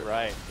the other.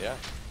 Right. Yeah.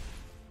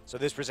 So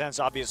this presents,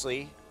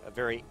 obviously, a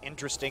very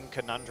interesting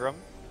conundrum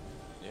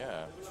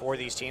for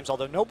these teams,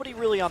 although nobody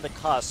really on the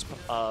cusp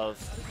of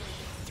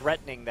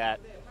threatening that.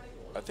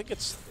 I think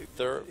it's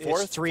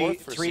fourth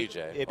for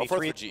CJ. It'd be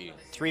fourth for GE.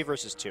 3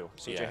 versus 2.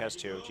 CJ has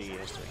 2, GE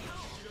has 3.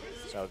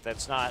 So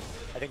that's not,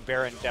 I think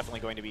Baron definitely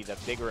going to be the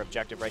bigger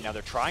objective right now.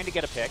 They're trying to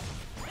get a pick.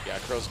 Yeah,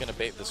 Crow's going to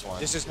bait this one.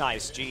 This is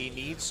nice. GE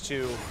needs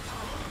to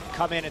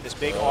come in this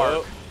big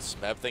arc.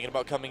 Smeb thinking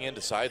about coming in,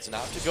 decides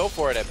not to go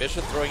for it.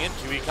 Ambition throwing in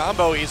QE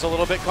combo. He's a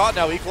little bit caught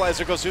now.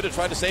 Equalizer goes through to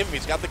try to save him.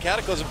 He's got the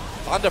Cataclysm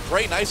onto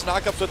Prey. Nice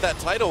knockups with that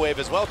tidal wave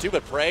as well, too.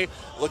 But Prey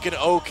looking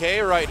okay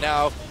right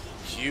now.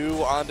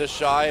 Q onto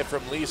Shy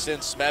from Lee Sin.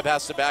 Smeb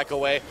has to back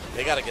away.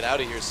 They got to get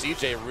out of here.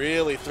 CJ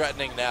really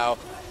threatening now.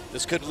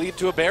 This could lead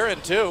to a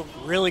Baron, too.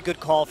 Really good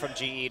call from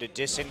GE to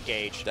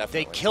disengage.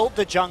 Definitely. They killed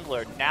the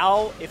jungler.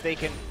 Now, if they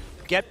can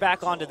get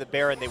back onto the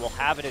Baron, they will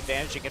have an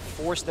advantage and can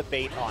force the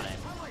bait on it.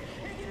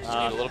 Just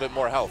need a little bit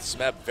more health.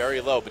 Smeb very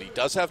low, but he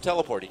does have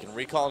teleport. He can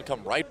recall and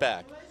come right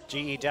back.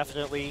 GE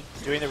definitely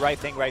doing the right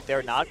thing right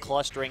there, not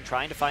clustering,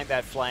 trying to find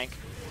that flank.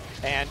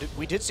 And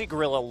we did see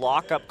Gorilla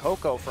lock up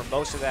Coco for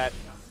most of that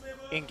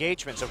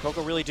engagement, so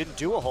Coco really didn't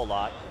do a whole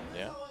lot.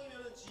 Yeah.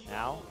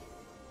 Now?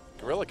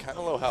 Gorilla kind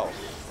of low health.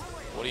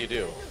 What do you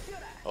do?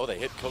 Oh, they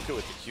hit Coco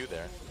with the Q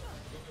there.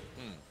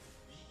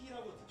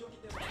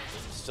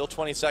 Still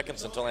 20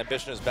 seconds until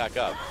Ambition is back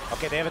up.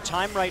 Okay, they have a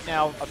time right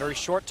now, a very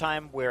short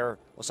time, where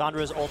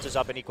Lissandra's ult is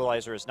up and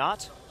Equalizer is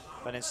not,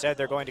 but instead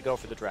they're going to go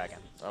for the Dragon.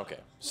 Okay,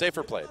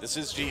 safer play. This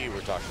is GE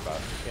we're talking about.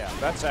 Yeah,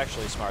 that's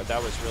actually smart.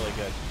 That was really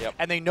good. Yep.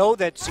 And they know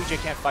that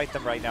CJ can't fight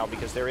them right now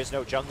because there is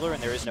no jungler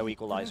and there is no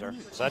Equalizer.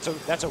 So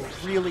that's a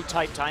really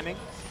tight timing,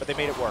 but they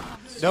made it work.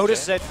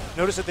 Notice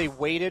that they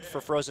waited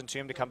for Frozen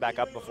Tomb to come back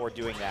up before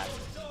doing that.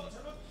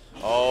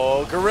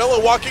 Oh,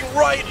 Gorilla walking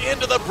right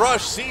into the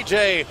brush.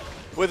 CJ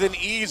with an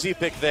easy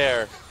pick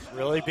there.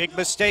 Really big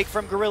mistake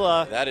from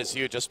Gorilla. That is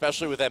huge,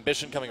 especially with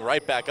Ambition coming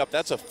right back up.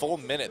 That's a full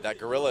minute. That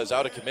Gorilla is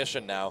out of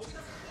commission now.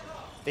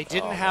 They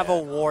didn't have a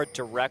ward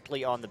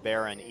directly on the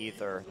Baron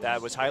either.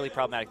 That was highly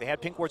problematic. They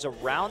had pink wards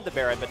around the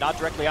Baron, but not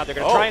directly on. They're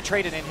going to try and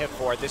trade an inhib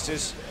for it. This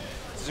is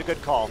a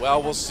good call.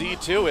 Well, we'll see,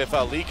 too, if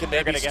Lee can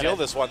maybe steal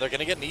this one. They're going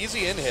to get an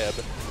easy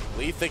inhib.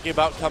 Lee thinking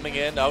about coming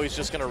in. No, he's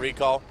just going to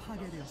recall.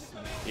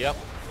 Yep.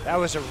 That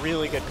was a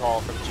really good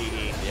call from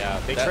GE. Yeah.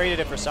 They traded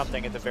it for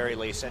something at the very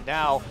least, and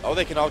now... Oh,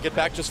 they can all get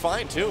back just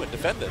fine, too, and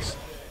defend this.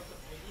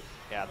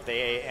 Yeah,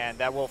 and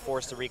that will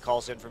force the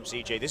recalls in from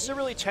CJ. This is a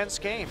really tense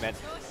game, and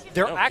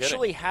there No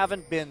actually kidding.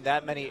 haven't been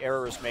that many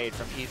errors made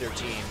from either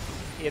team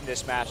in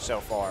this match so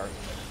far.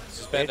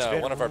 This has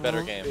been one of our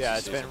better games. Yeah,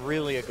 this it's season. been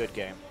really a good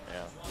game.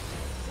 Yeah.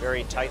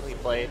 Very tightly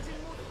played,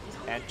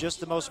 and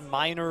just the most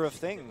minor of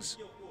things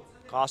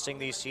costing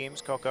these teams.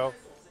 Coco,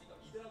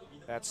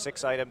 that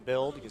 6-item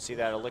build. You can see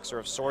that Elixir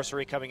of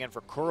Sorcery coming in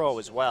for Kuro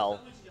as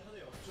well.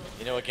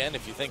 You know, again,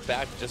 if you think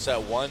back, just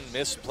that one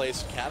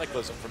misplaced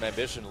Cataclysm from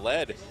Ambition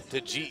led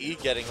to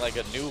GE getting like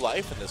a new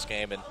life in this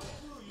game, and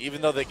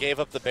even though they gave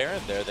up the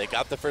Baron there, they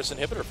got the first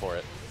inhibitor for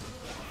it.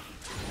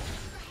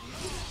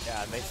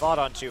 Yeah, and they fought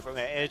on 2 from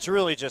it. And it's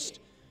really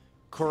just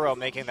Kuro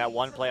making that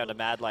one play onto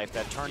Mad Life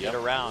that turned it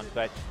around.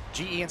 But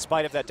GE, in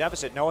spite of that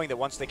deficit, knowing that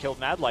once they killed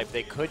Mad Life,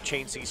 they could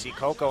chain CC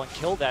Coco and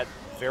kill that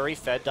very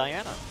fed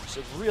Diana. It's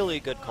a really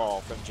good call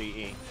from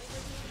GE.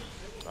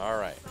 All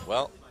right,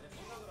 well,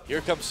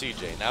 here comes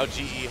CJ. Now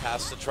GE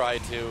has to try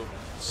to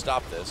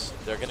stop this.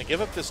 They're going to give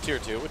up this tier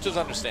 2, which is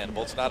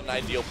understandable. It's not an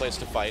ideal place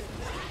to fight.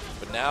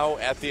 But now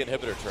at the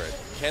inhibitor turret,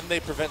 can they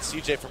prevent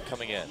CJ from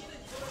coming in?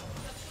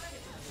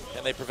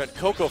 Can they prevent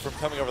Coco from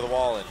coming over the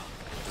wall and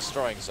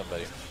destroying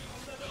somebody?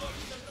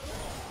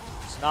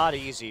 It's not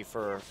easy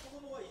for...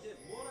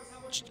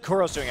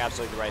 Kuro's doing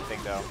absolutely the right thing,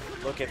 though.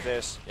 Look at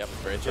this. Yep,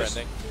 very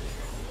threatening.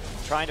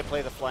 Trying to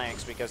play the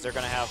flanks because they're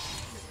going to have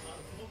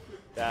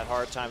that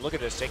hard time. Look at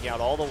this, taking out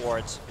all the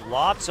wards.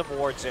 Lots of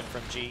wards in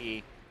from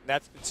GE.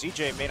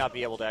 CJ may not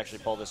be able to actually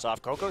pull this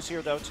off. Coco's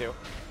here, though, too.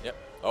 Yep.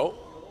 Oh,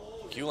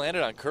 Q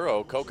landed on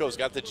Kuro. Coco's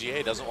got the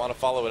GA, doesn't want to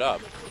follow it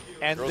up.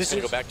 And Kuro's this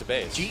going is to go back to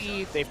base.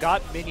 GE, they've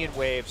got minion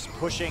waves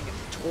pushing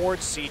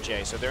towards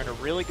CJ, so they're in a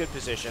really good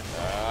position.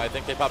 I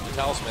think they popped a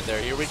talisman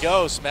there. Here we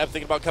go. Smeb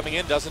thinking about coming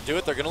in, doesn't do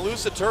it. They're going to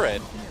lose the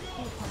turret.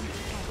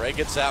 Ray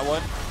gets that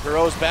one.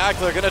 Kuro's back.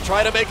 They're going to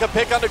try to make a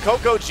pick onto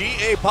Coco.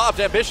 GA popped.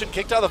 Ambition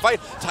kicked out of the fight.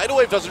 Tidal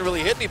Wave doesn't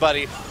really hit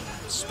anybody.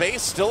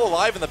 Space still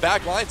alive in the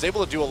back lines,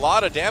 able to do a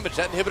lot of damage.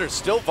 That inhibitor's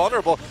still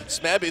vulnerable.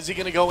 Smeb, is he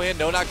going to go in?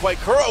 No, not quite.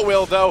 Kuro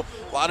will, though.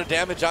 A lot of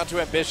damage onto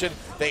Ambition.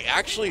 They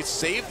actually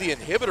saved the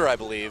inhibitor, I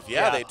believe.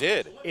 Yeah, they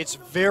did. It's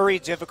very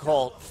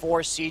difficult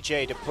for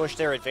CJ to push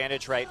their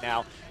advantage right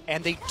now.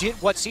 And they did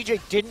what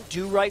CJ didn't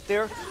do right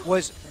there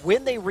was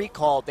when they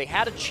recalled, they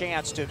had a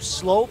chance to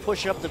slow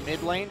push up the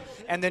mid lane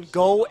and then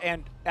go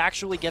and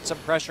actually get some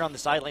pressure on the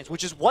side lanes,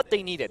 which is what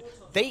they needed.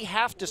 They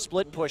have to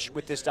split push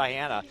with this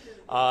Diana.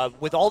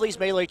 With all these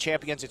melee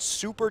champions, it's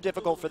super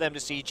difficult for them to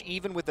siege,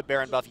 even with the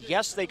Baron buff.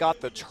 Yes, they got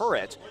the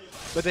turret,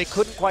 but they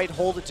couldn't quite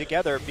hold it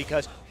together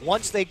because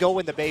once they go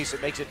in the base,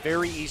 it makes it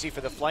very easy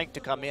for the flank to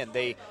come in.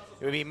 It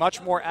would be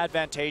much more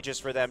advantageous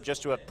for them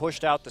just to have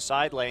pushed out the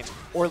side lanes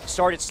or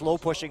started slow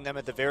pushing them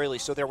at the very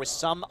least so there was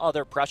some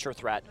other pressure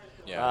threat.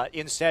 Yeah.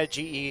 Instead,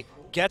 GE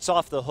gets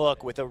off the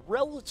hook with a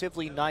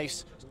relatively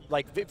nice,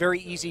 very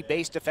easy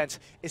base defense,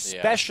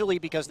 especially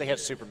because they have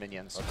super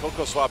minions. Well,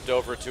 Coco swapped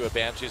over to a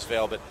Banshee's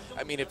Veil, but,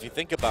 I mean, if you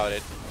think about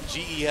it,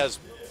 GE has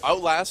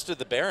outlasted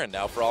the Baron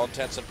now for all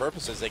intents and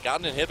purposes. They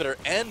got an inhibitor,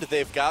 and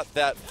they've got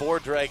that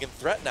 4-dragon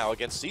threat now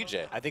against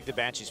CJ. I think the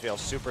Banshee's Veil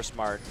is super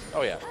smart.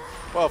 Oh, yeah.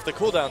 Well, if the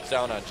cooldown's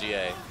down on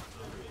GA,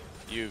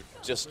 you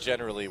just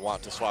generally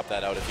want to swap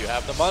that out if you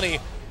have the money.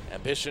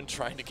 Ambition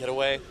trying to get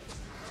away.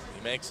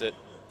 He makes it.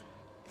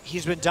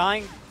 He's been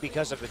dying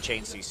because of the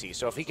chain CC,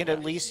 so if he can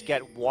at least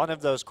get one of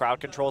those crowd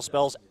control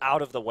spells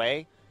out of the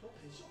way,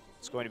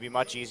 it's going to be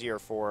much easier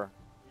for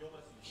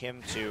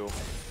him to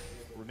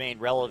remain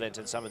relevant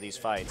in some of these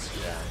fights.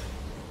 Yeah.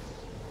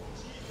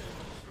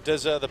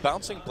 Does the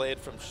bouncing blade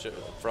from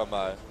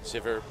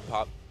Sivir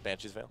pop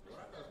Banshee's Veil?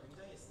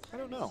 I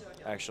don't know,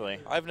 actually.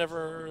 I've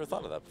never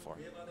thought of that before.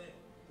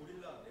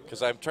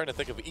 Because I'm trying to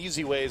think of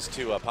easy ways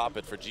to pop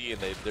it for G, and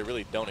they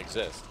really don't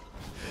exist.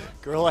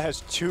 Gorilla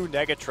has 2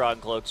 Negatron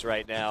cloaks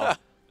right now.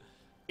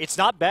 It's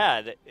not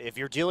bad. If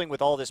you're dealing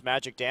with all this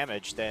magic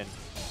damage, then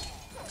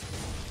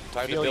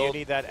Time to you build.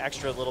 need that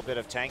extra little bit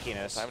of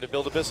tankiness. Time to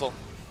build Abyssal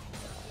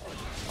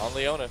on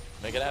Leona.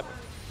 Make it happen.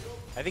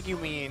 I think you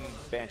mean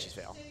Banshee's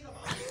Veil.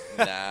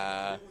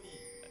 Nah.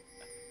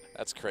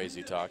 That's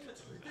crazy talk.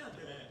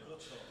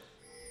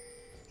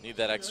 Need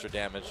that extra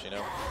damage, you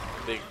know?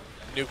 Big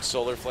nuke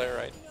solar flare,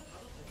 right?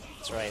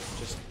 That's right.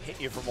 Just hit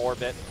you from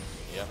orbit.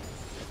 Yeah.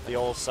 The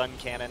old sun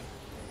cannon.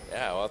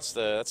 Yeah, well,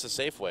 that's a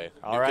safe way.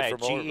 All Nuke right, it from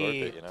GE,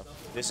 orbit, you know?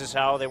 this is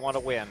how they want to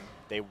win.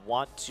 They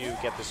want to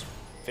get this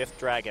 5th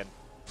dragon.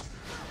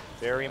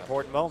 Very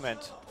important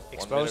moment.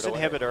 Exposed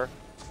inhibitor.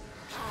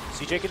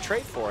 CJ can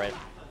trade for it.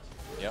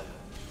 Yep.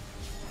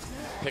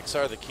 Picks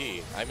are the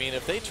key. I mean,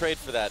 if they trade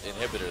for that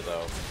inhibitor,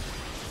 though,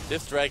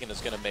 5th Dragon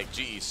is going to make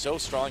GE so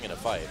strong in a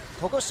fight.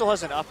 Coco still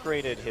hasn't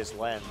upgraded his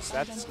lens.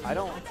 I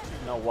don't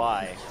know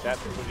why. That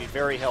would be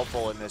very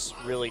helpful in this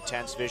really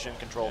tense vision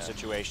control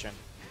situation.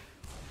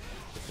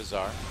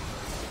 Bizarre.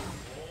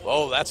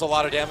 Whoa, that's a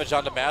lot of damage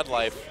onto Mad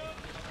Life.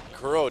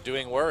 Kuro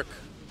doing work.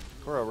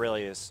 Kuro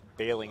really is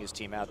bailing his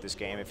team out this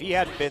game. If he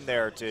hadn't been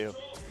there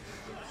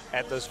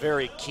at those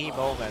very key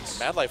moments.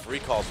 Mad Life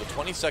recalls with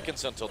 20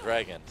 seconds until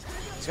Dragon.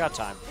 He's got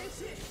time.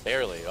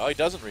 Barely. Oh, he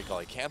doesn't recall.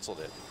 He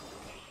canceled it.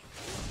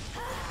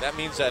 that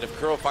means that if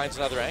Kuro finds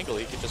another angle,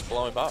 he can just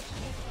blow him up.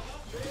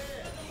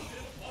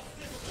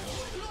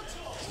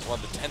 This is one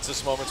of the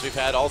tensest moments we've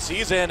had all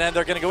season, and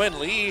they're going to go in.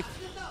 Lee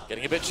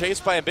getting a bit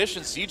chased by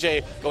Ambition.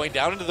 CJ going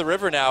down into the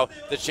river now.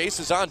 The chase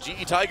is on.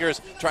 GE Tigers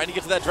trying to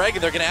get to that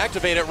dragon. They're going to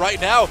activate it right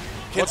now.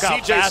 Can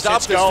CJ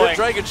stop this fifth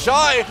dragon?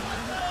 Shy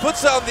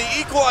puts down the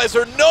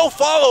equalizer. No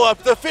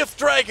follow-up. The fifth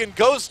dragon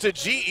goes to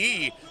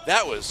GE.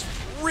 That was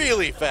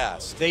really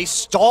fast. They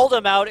stalled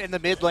him out in the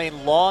mid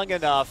lane long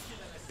enough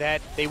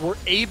that they were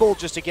able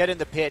just to get in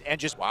the pit and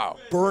just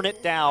burn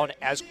it down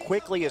as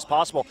quickly as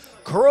possible.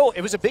 Kuro,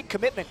 it was a big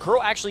commitment.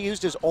 Kuro actually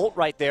used his ult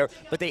right there,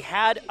 but they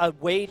had a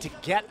way to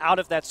get out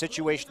of that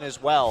situation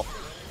as well.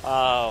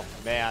 Oh,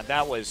 man,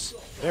 that was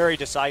very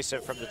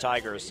decisive from the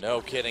Tigers. No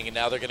kidding, and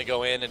now they're going to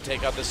go in and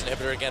take out this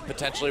inhibitor again,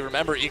 potentially.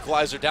 Remember,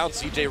 equalizer down.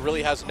 CJ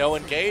really has no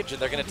engage,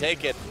 and they're going to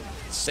take it,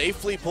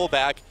 safely pull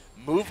back,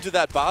 move to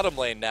that bottom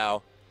lane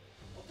now,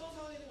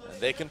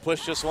 and they can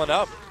push this one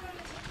up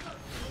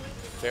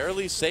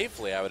fairly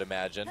safely, I would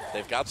imagine.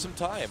 They've got some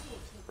time.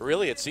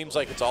 Really, it seems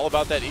like it's all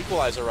about that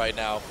equalizer right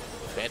now.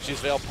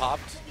 Banshee's Veil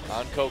popped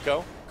on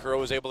Coco. Kuro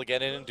was able to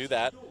get in and do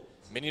that.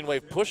 Minion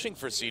wave pushing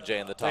for CJ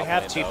in the top lane. They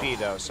have TP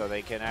though, so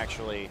they can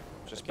actually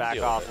just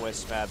back off with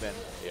Smeb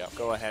and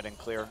go ahead and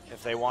clear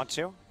if they want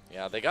to.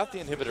 Yeah, they got the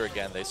inhibitor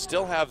again. They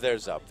still have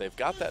theirs up. They've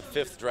got that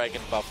fifth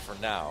dragon buff for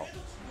now.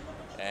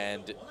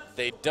 And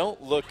they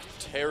don't look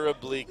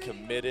terribly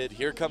committed.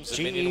 Here comes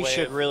the minion wave. GE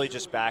should really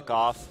just back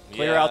off,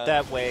 clear out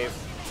that wave,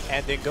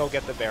 and then go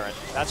get the Baron.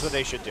 That's what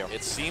they should do.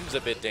 It seems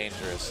a bit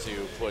dangerous to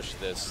push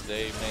this.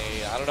 They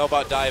may, I don't know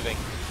about diving.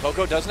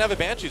 Coco doesn't have a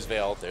Banshee's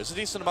Veil. There's a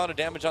decent amount of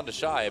damage onto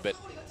Shy, but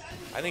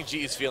I think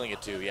GE's feeling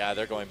it too. Yeah,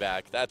 they're going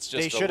back. That's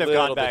just they should have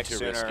gone back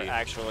sooner,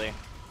 actually,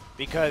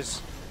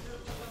 because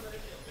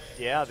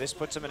yeah, this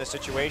puts them in a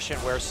situation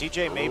where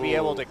CJ may be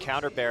able to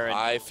counter Baron.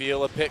 I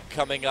feel a pick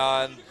coming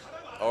on,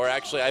 or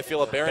actually I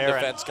feel a Baron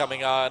defense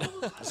coming on.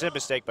 It's a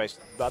mistake by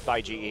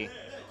GE.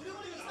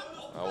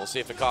 Oh, we'll see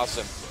if it costs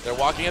him. They're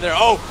walking in there.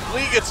 Oh,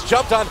 Lee gets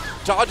jumped on,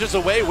 dodges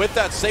away with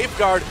that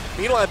safeguard.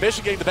 Meanwhile,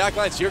 Ambition getting the back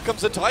lines. Here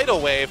comes the tidal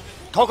wave.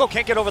 Coco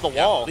can't get over the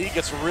wall. Lee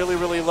gets really,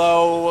 really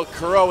low.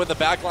 Kuro in the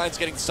back line's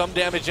getting some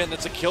damage in.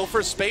 It's a kill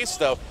for space,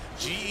 though.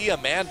 GE a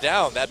man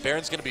down. That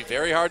Baron's going to be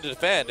very hard to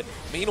defend.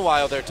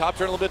 Meanwhile, their top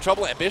turn a little bit of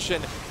trouble.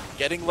 Ambition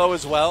getting low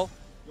as well.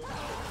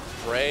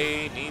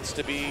 Bray needs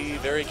to be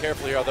very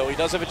careful here, although he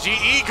does have a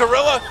GE.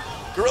 Gorilla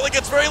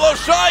gets very low.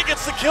 Shy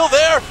gets the kill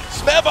there.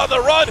 Smeb on the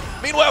run.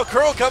 Meanwhile,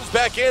 Kuro comes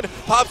back in,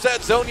 pops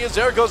at Zonia's.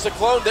 There goes the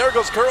clone. There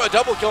goes Kuro. A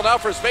double kill now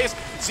for space.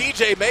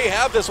 CJ may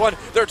have this one.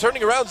 They're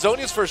turning around.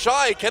 Zonia's for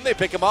Shy. Can they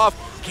pick him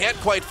off? Can't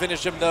quite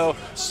finish him, though.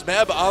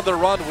 Smeb on the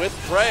run with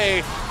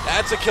Prey.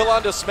 That's a kill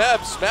onto Smeb.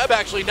 Smeb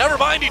actually, never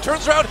mind. He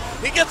turns around.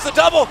 He gets the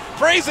double.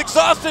 Prey's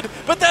exhausted,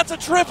 but that's a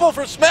triple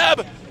for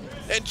Smeb.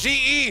 And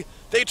GE,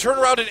 they turn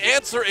around and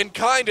answer in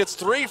kind. It's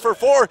 3 for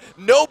 4.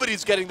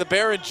 Nobody's getting the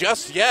Baron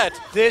just yet.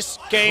 This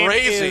game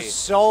is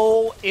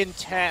so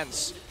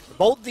intense.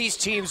 Both these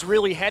teams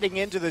really heading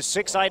into the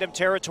 6-item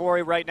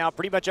territory right now.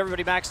 Pretty much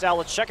everybody maxed out.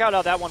 Let's check out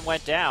how that one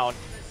went down.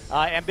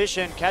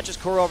 Ambition catches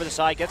Kuro over the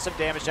side, gets some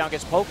damage down,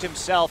 gets poked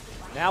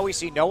himself. Now we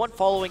see no one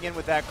following in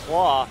with that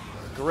claw.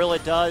 Gorilla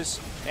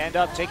does end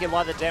up taking a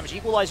lot of the damage.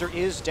 Equalizer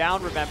is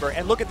down, remember.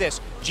 And look at this.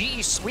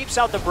 GE sweeps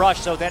out the brush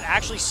so that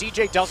actually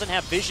CJ doesn't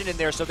have vision in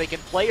there, so they can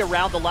play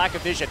around the lack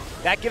of vision.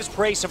 That gives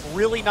Prey some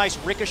really nice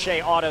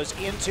ricochet autos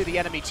into the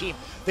enemy team.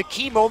 The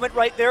key moment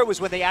right there was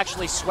when they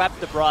actually swept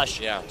the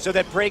brush so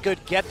that Prey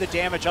could get the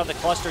damage on the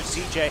clustered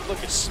CJ. Look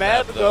at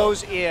Smeb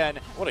goes in.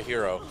 What a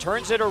hero.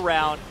 Turns it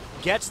around,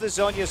 gets the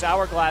Zonia's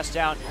hourglass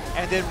down,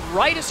 and then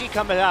right as he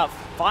comes out,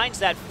 finds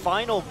that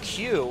final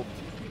Q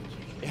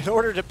in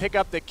order to pick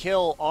up the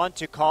kill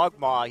onto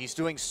Kog'Maw. He's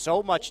doing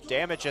so much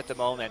damage at the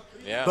moment.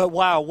 Yeah. But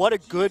wow, what a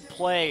good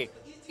play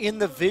in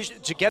the vision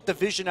to get the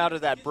vision out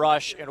of that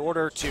brush in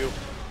order to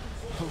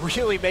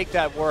really make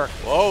that work.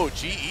 Whoa,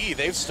 GE,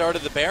 they've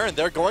started the Baron.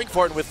 They're going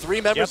for it with 3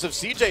 members of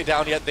CJ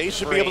down yet. They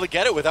should be able to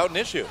get it without an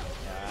issue.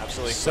 Yeah,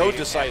 absolutely. So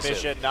decisive.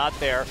 Ambition not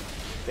there.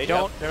 They're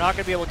not going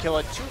to be able to kill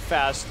it too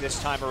fast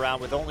this time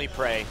around with only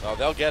Prey. Oh,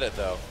 they'll get it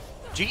though.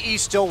 GE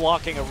still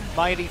walking a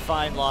mighty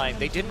fine line.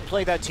 They didn't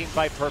play that team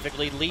fight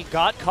perfectly. Lee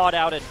got caught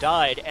out and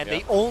died, and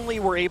they only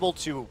were able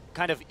to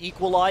kind of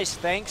equalize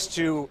thanks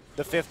to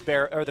the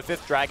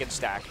fifth dragon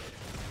stack.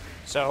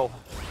 So,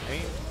 I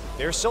mean,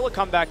 there's still a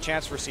comeback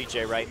chance for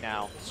CJ right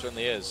now. It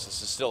certainly is.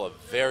 This is still a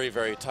very,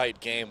 very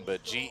tight game,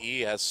 but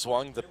GE has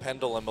swung the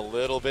pendulum a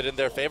little bit in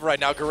their favor right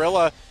now.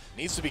 Gorilla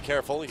needs to be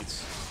careful.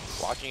 He's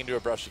walking into a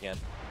brush again.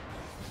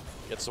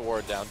 Gets the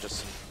ward down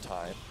just in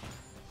time.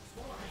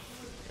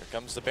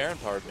 Comes the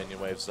Baron-powered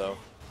minion waves, though.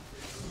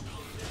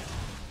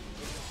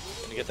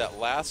 Gonna get that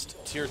last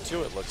tier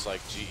 2, it looks like,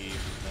 GE.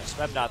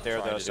 Smeb not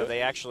there, though, so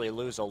they actually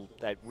lose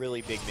that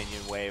really big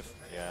minion wave.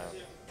 Yeah.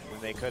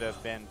 When they could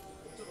have been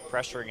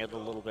pressuring it a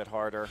little bit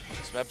harder.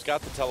 Smeb's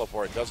got the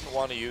teleport. Doesn't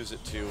want to use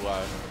it to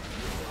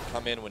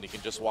come in when he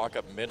can just walk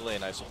up mid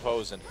lane, I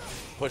suppose, and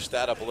push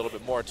that up a little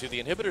bit more, too.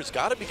 The inhibitor's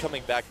got to be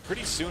coming back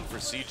pretty soon for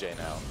CJ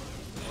now.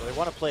 Well, they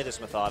want to play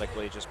this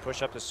methodically, just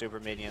push up the super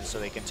minions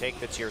so they can take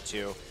the tier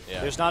 2.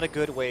 Yeah. There's not a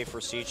good way for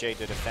CJ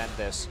to defend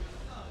this,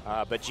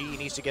 but GE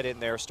needs to get in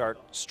there, start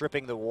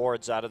stripping the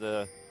wards out of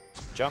the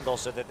jungle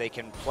so that they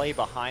can play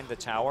behind the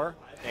tower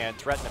and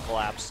threaten a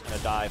collapse and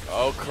a dive.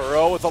 Oh,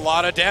 Kuro with a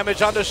lot of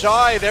damage onto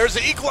Shy. There's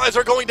the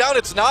equalizer going down.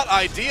 It's not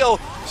ideal.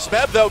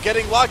 Smeb, though,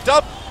 getting locked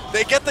up.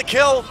 They get the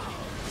kill.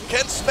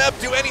 Can Smeb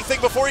do anything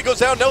before he goes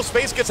down? No,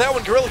 Space gets out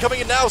when Gorilla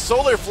coming in now.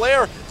 Solar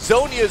Flare,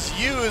 Zonia's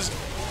used.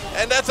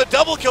 And that's a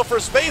double kill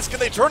for Space. Can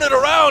they turn it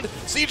around?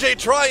 CJ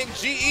trying,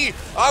 GE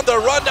on the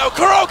run now.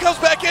 Kuro comes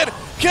back in,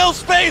 kills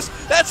Space.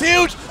 That's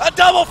huge. A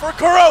double for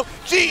Kuro.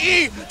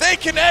 GE, they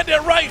can end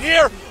it right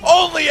here.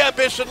 Only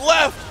Ambition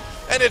left.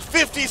 And at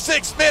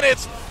 56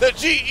 minutes, the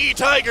GE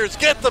Tigers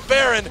get the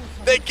Baron.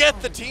 They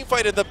get the team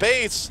fight at the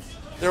base.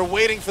 They're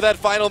waiting for that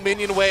final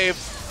minion wave.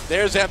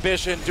 There's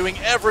Ambition doing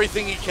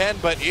everything he can,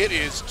 but it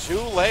is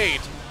too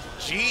late.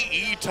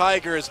 GE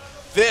Tigers,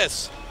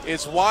 this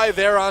is why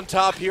they're on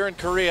top here in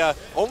Korea.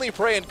 Only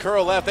Prey and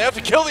Kuro left. They have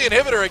to kill the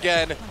inhibitor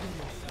again,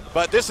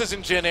 but this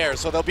isn't Jin Air,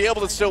 so they'll be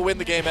able to still win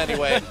the game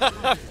anyway.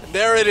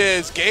 There it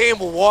is, game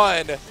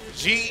 1.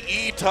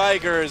 GE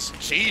Tigers,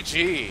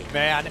 GG.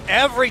 Man,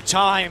 every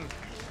time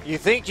you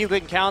think you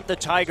can count the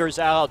Tigers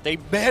out, they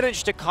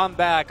manage to come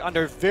back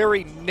under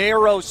very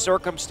narrow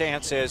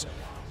circumstances.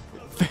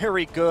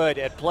 Very good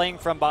at playing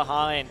from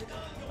behind.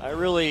 I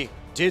really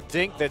did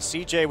think that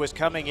CJ was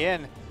coming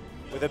in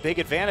with a big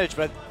advantage,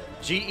 but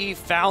GE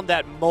found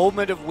that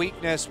moment of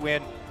weakness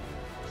when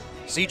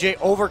CJ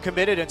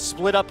overcommitted and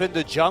split up in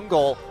the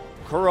jungle.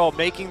 Kuro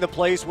making the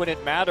plays when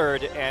it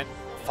mattered and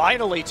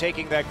finally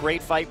taking that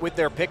great fight with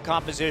their pick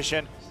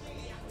composition,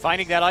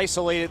 finding that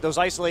those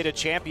isolated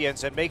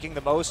champions and making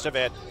the most of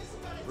it.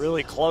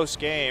 Really close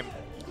game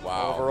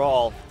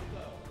overall.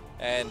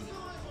 And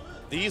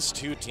these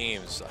two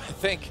teams,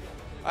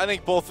 I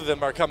think both of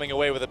them are coming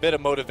away with a bit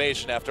of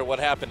motivation after what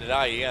happened at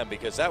IEM,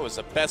 because that was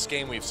the best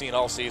game we've seen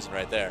all season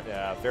right there.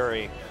 Yeah,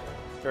 very,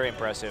 very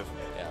impressive.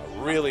 Yeah,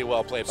 really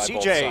well played by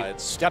both CJ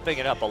sides. stepping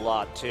it up a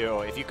lot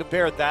too. If you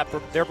compare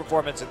their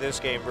performance in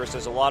this game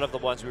versus a lot of the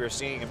ones we were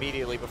seeing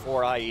immediately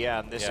before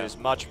IEM, this is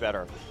much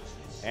better.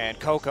 And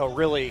Coco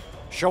really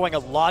showing a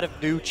lot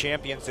of new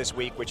champions this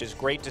week, which is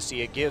great to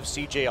see. It gives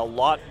CJ a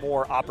lot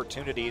more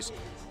opportunities.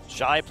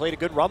 Shy played a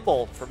good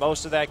rumble for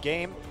most of that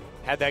game.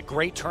 Had that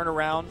great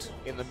turnaround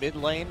in the mid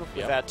lane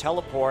with that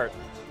teleport.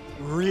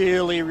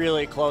 Really,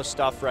 really close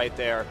stuff right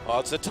there.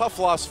 Well, it's a tough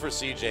loss for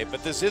CJ,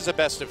 but this is a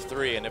best of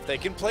 3, and if they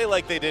can play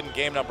like they did in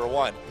game number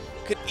 1,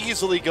 could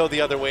easily go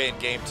the other way in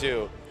game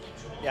 2.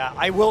 Yeah,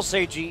 I will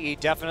say GE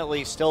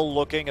definitely still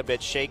looking a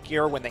bit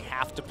shakier when they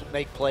have to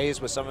make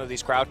plays with some of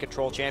these crowd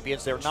control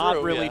champions. They're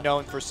not really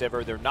known for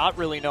Sivir. They're not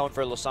really known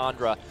for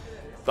Lysandra,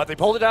 but they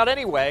pulled it out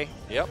anyway.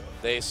 Yep,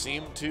 they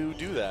seem to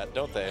do that,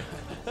 don't they?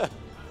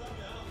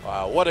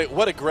 Wow,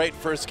 what a great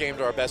first game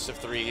to our best of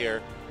 3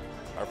 here.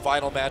 Our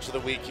final match of the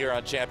week here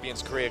on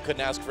Champions Korea.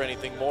 Couldn't ask for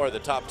anything more. The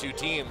top 2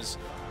 teams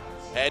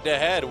head to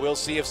head. We'll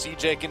see if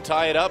CJ can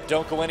tie it up.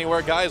 Don't go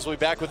anywhere, guys. We'll be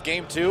back with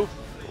game 2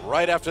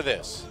 right after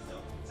this.